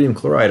sodium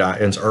chloride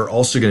ions are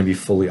also going to be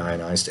fully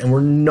ionized, and we're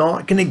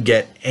not going to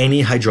get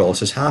any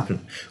hydrolysis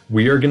happen.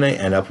 We are going to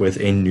end up with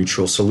a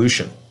neutral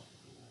solution.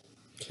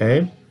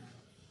 Okay.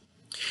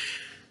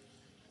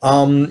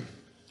 When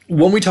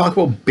we talk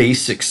about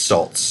basic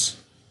salts,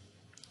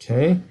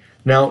 okay,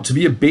 now to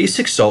be a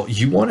basic salt,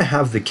 you want to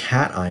have the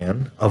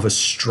cation of a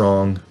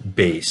strong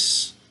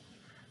base.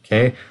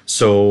 Okay,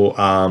 so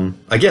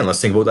again, let's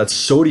think about that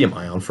sodium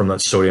ion from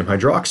that sodium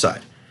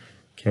hydroxide.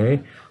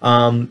 Okay,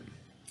 and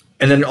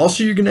then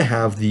also you're going to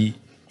have the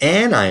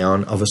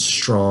anion of a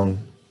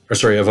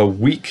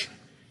weak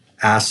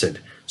acid.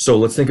 So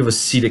let's think of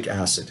acetic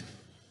acid.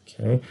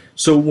 Okay,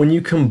 so when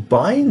you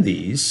combine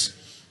these,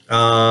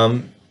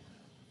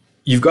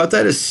 you've got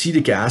that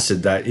acetic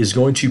acid that is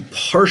going to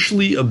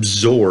partially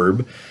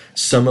absorb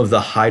some of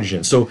the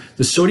hydrogen. So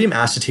the sodium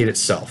acetate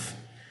itself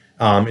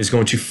is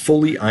going to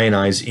fully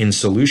ionize in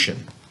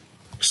solution.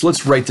 So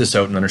let's write this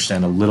out and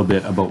understand a little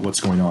bit about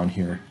what's going on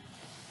here.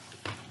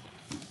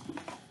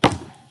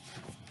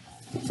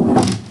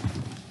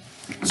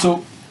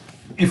 So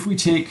if we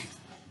take,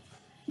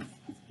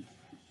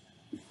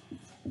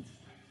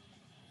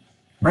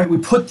 right, we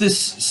put this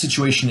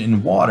situation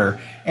in water,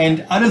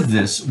 and out of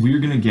this, we're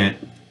going to get,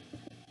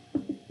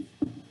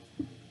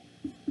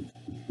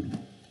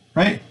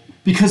 right,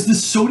 because the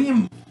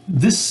sodium,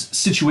 this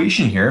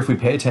situation here, if we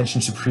pay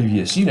attention to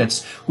previous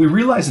units, we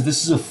realize that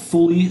this is a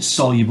fully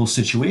soluble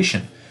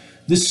situation.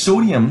 This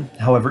sodium,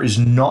 however, is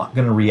not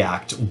going to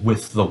react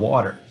with the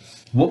water.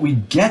 What we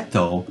get,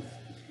 though,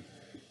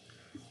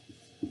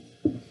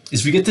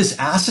 is we get this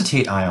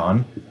acetate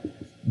ion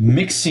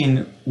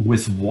mixing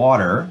with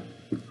water,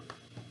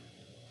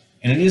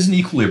 and it is in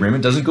equilibrium.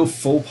 It doesn't go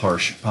full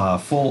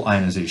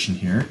ionization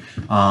here.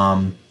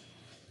 And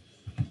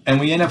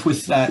we end up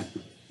with that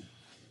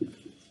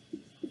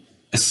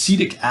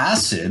acetic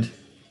acid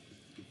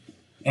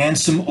and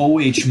some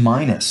OH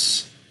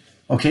minus.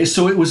 Okay,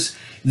 so it was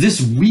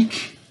this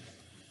weak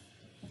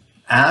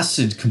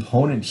acid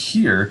component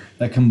here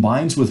that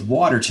combines with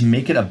water to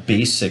make it a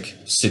basic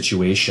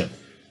situation.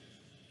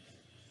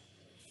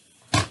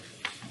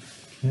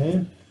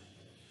 Okay.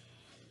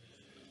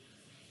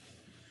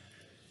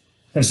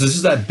 And so this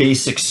is that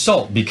basic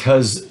salt,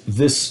 because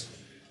this,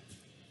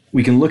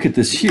 we can look at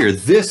this here.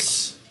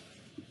 This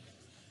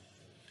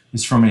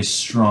is from a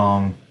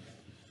strong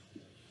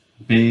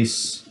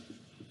base.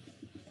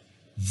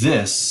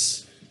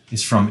 This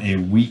is from a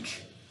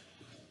weak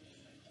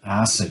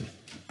acid.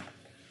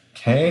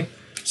 Okay,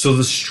 so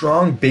the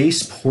strong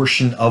base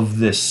portion of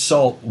this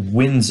salt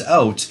wins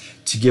out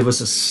to give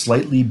us a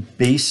slightly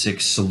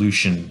basic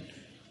solution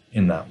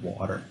in that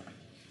water.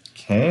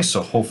 Okay,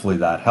 so hopefully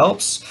that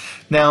helps.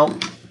 Now,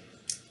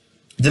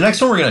 the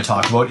next one we're going to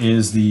talk about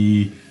is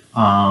the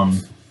an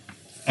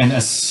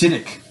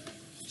acidic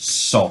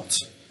salt.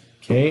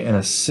 Okay, an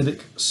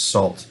acidic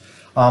salt.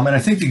 And I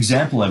think the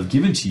example I've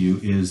given to you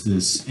is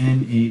this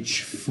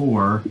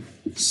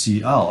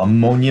NH4Cl,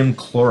 ammonium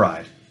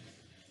chloride.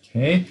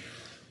 Okay,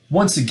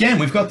 once again,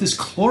 we've got this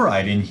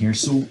chloride in here,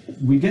 so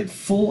we get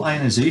full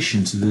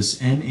ionization to this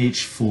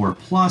NH4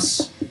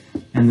 plus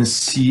and the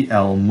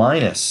Cl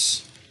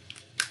minus.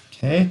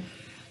 Okay,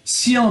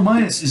 Cl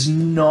minus is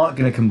not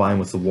going to combine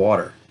with the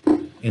water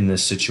in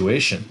this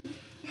situation.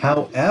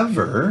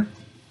 However,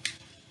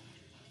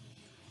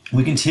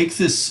 we can take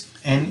this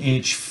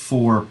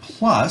NH4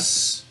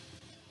 plus,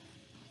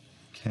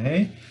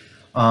 okay,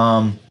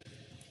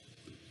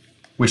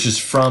 which is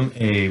from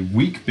a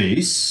weak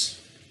base,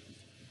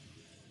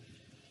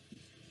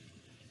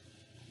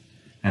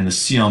 and the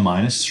Cl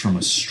minus is from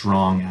a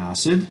strong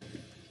acid.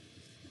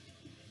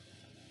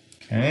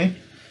 Okay,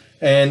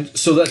 and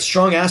so that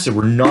strong acid,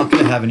 we're not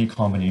going to have any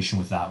combination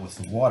with that with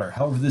the water.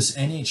 However, this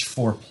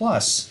NH4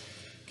 plus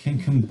can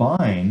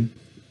combine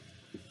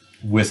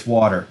with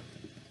water.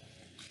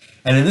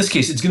 And in this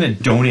case, it's going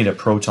to donate a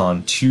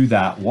proton to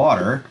that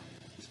water.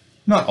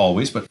 Not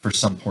always, but for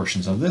some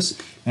portions of this.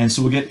 And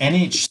so we'll get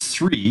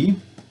NH3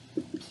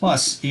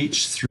 plus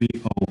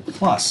H3O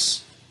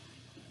plus.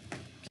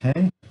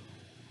 Okay.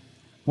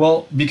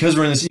 Well, because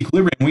we're in this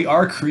equilibrium, we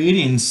are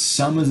creating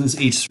some of this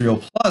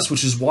H3O plus,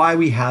 which is why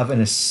we have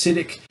an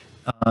acidic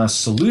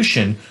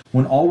solution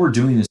when all we're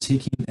doing is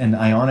taking an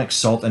ionic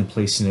salt and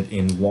placing it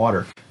in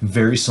water.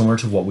 Very similar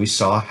to what we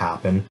saw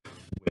happen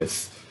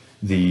with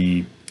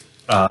the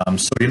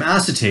sodium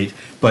acetate,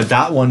 but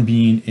that one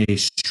being a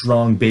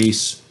strong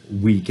base,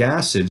 weak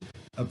acid,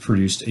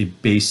 produced a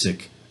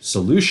basic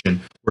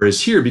solution.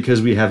 Whereas here,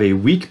 because we have a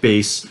weak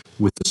base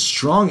with a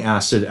strong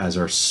acid as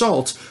our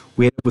salt,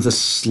 we end up with a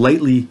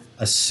slightly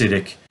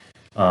acidic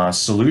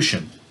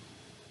solution.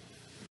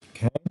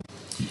 Okay.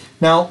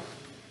 Now,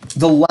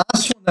 the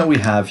last one that we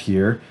have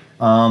here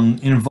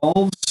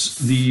involves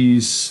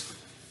these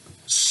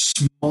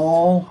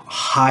small,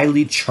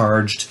 highly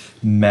charged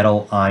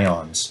metal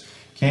ions.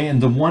 Okay,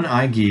 and the one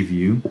I gave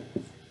you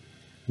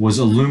was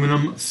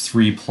aluminum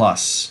 3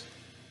 plus.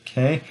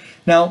 Okay,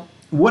 now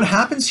what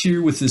happens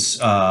here with this,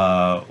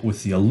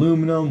 with the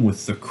aluminum,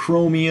 with the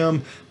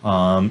chromium,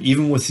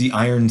 even with the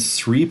iron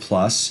 3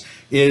 plus,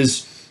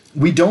 is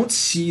we don't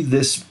see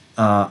this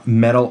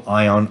metal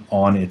ion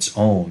on its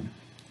own.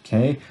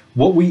 Okay,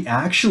 what we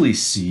actually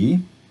see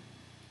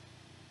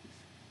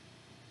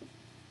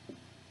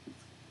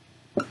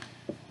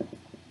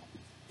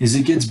is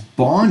it gets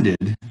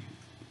bonded.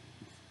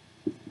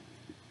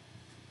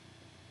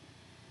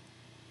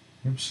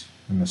 Oops,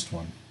 I missed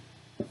one.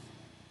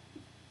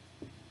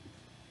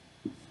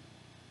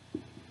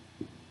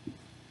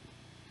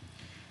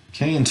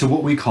 Okay, into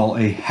what we call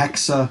a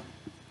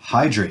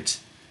hexahydrate,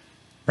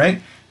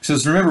 right? So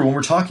remember, when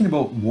we're talking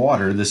about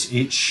water, this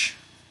H2O,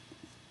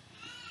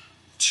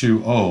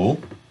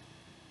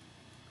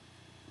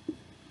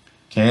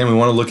 okay, and we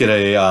want to look at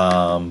a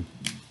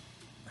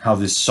how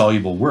this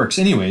soluble works.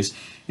 Anyways,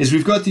 is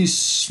we've got these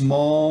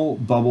small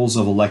bubbles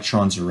of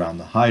electrons around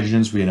the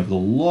hydrogens. We end up with a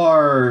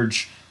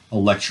large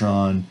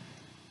electron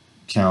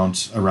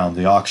count around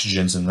the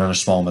oxygens and then a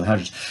small amount of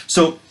hydrogens.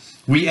 So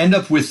we end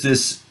up with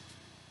this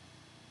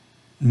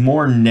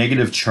more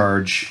negative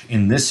charge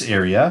in this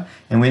area,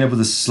 and we end up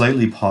with a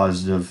slightly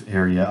positive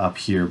area up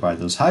here by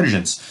those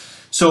hydrogens.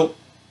 So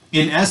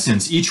in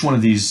essence, each one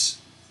of these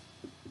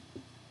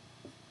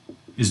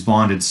is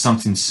bonded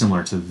something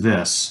similar to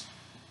this.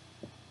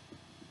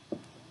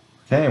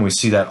 Okay, and we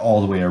see that all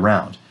the way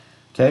around.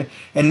 Okay,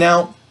 and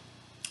now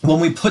when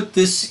we put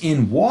this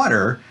in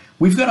water,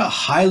 we've got a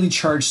highly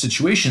charged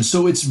situation.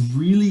 So it's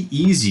really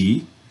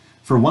easy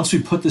for, once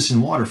we put this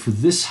in water, for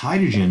this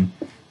hydrogen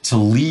to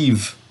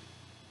leave,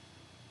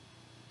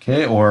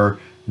 okay, or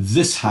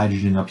this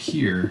hydrogen up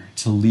here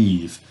to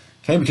leave,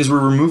 okay, because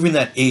we're removing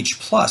that H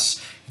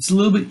plus. It's a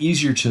little bit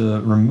easier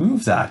to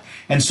remove that.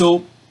 And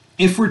so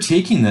if we're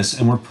taking this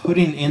and we're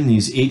putting in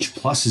these H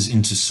pluses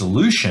into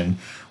solution,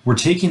 we're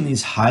taking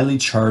these highly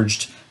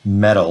charged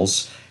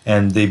metals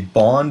and they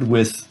bond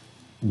with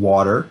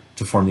water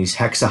to form these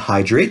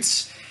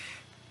hexahydrates.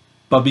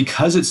 But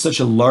because it's such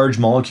a large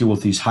molecule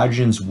with these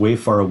hydrogens way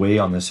far away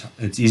on this,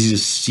 it's easy to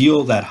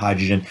steal that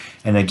hydrogen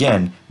and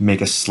again,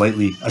 make a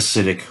slightly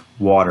acidic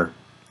water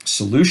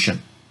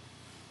solution.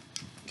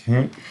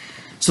 Okay,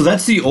 so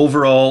that's the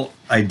overall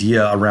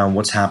idea around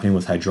what's happening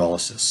with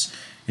hydrolysis.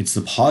 It's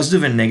the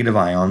positive and negative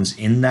ions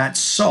in that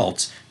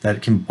salt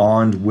that can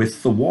bond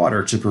with the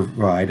water to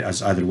provide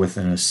us either with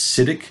an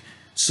acidic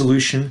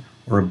solution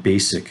or a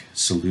basic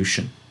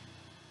solution.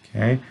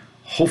 Okay,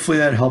 hopefully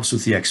that helps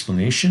with the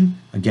explanation.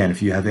 Again,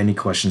 if you have any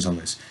questions on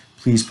this,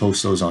 please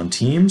post those on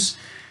Teams.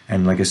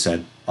 And like I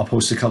said, I'll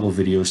post a couple of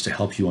videos to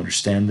help you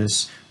understand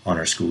this on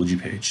our Schoology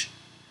page.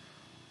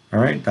 All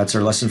right, that's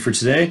our lesson for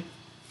today.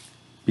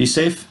 Be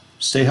safe,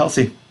 stay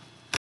healthy.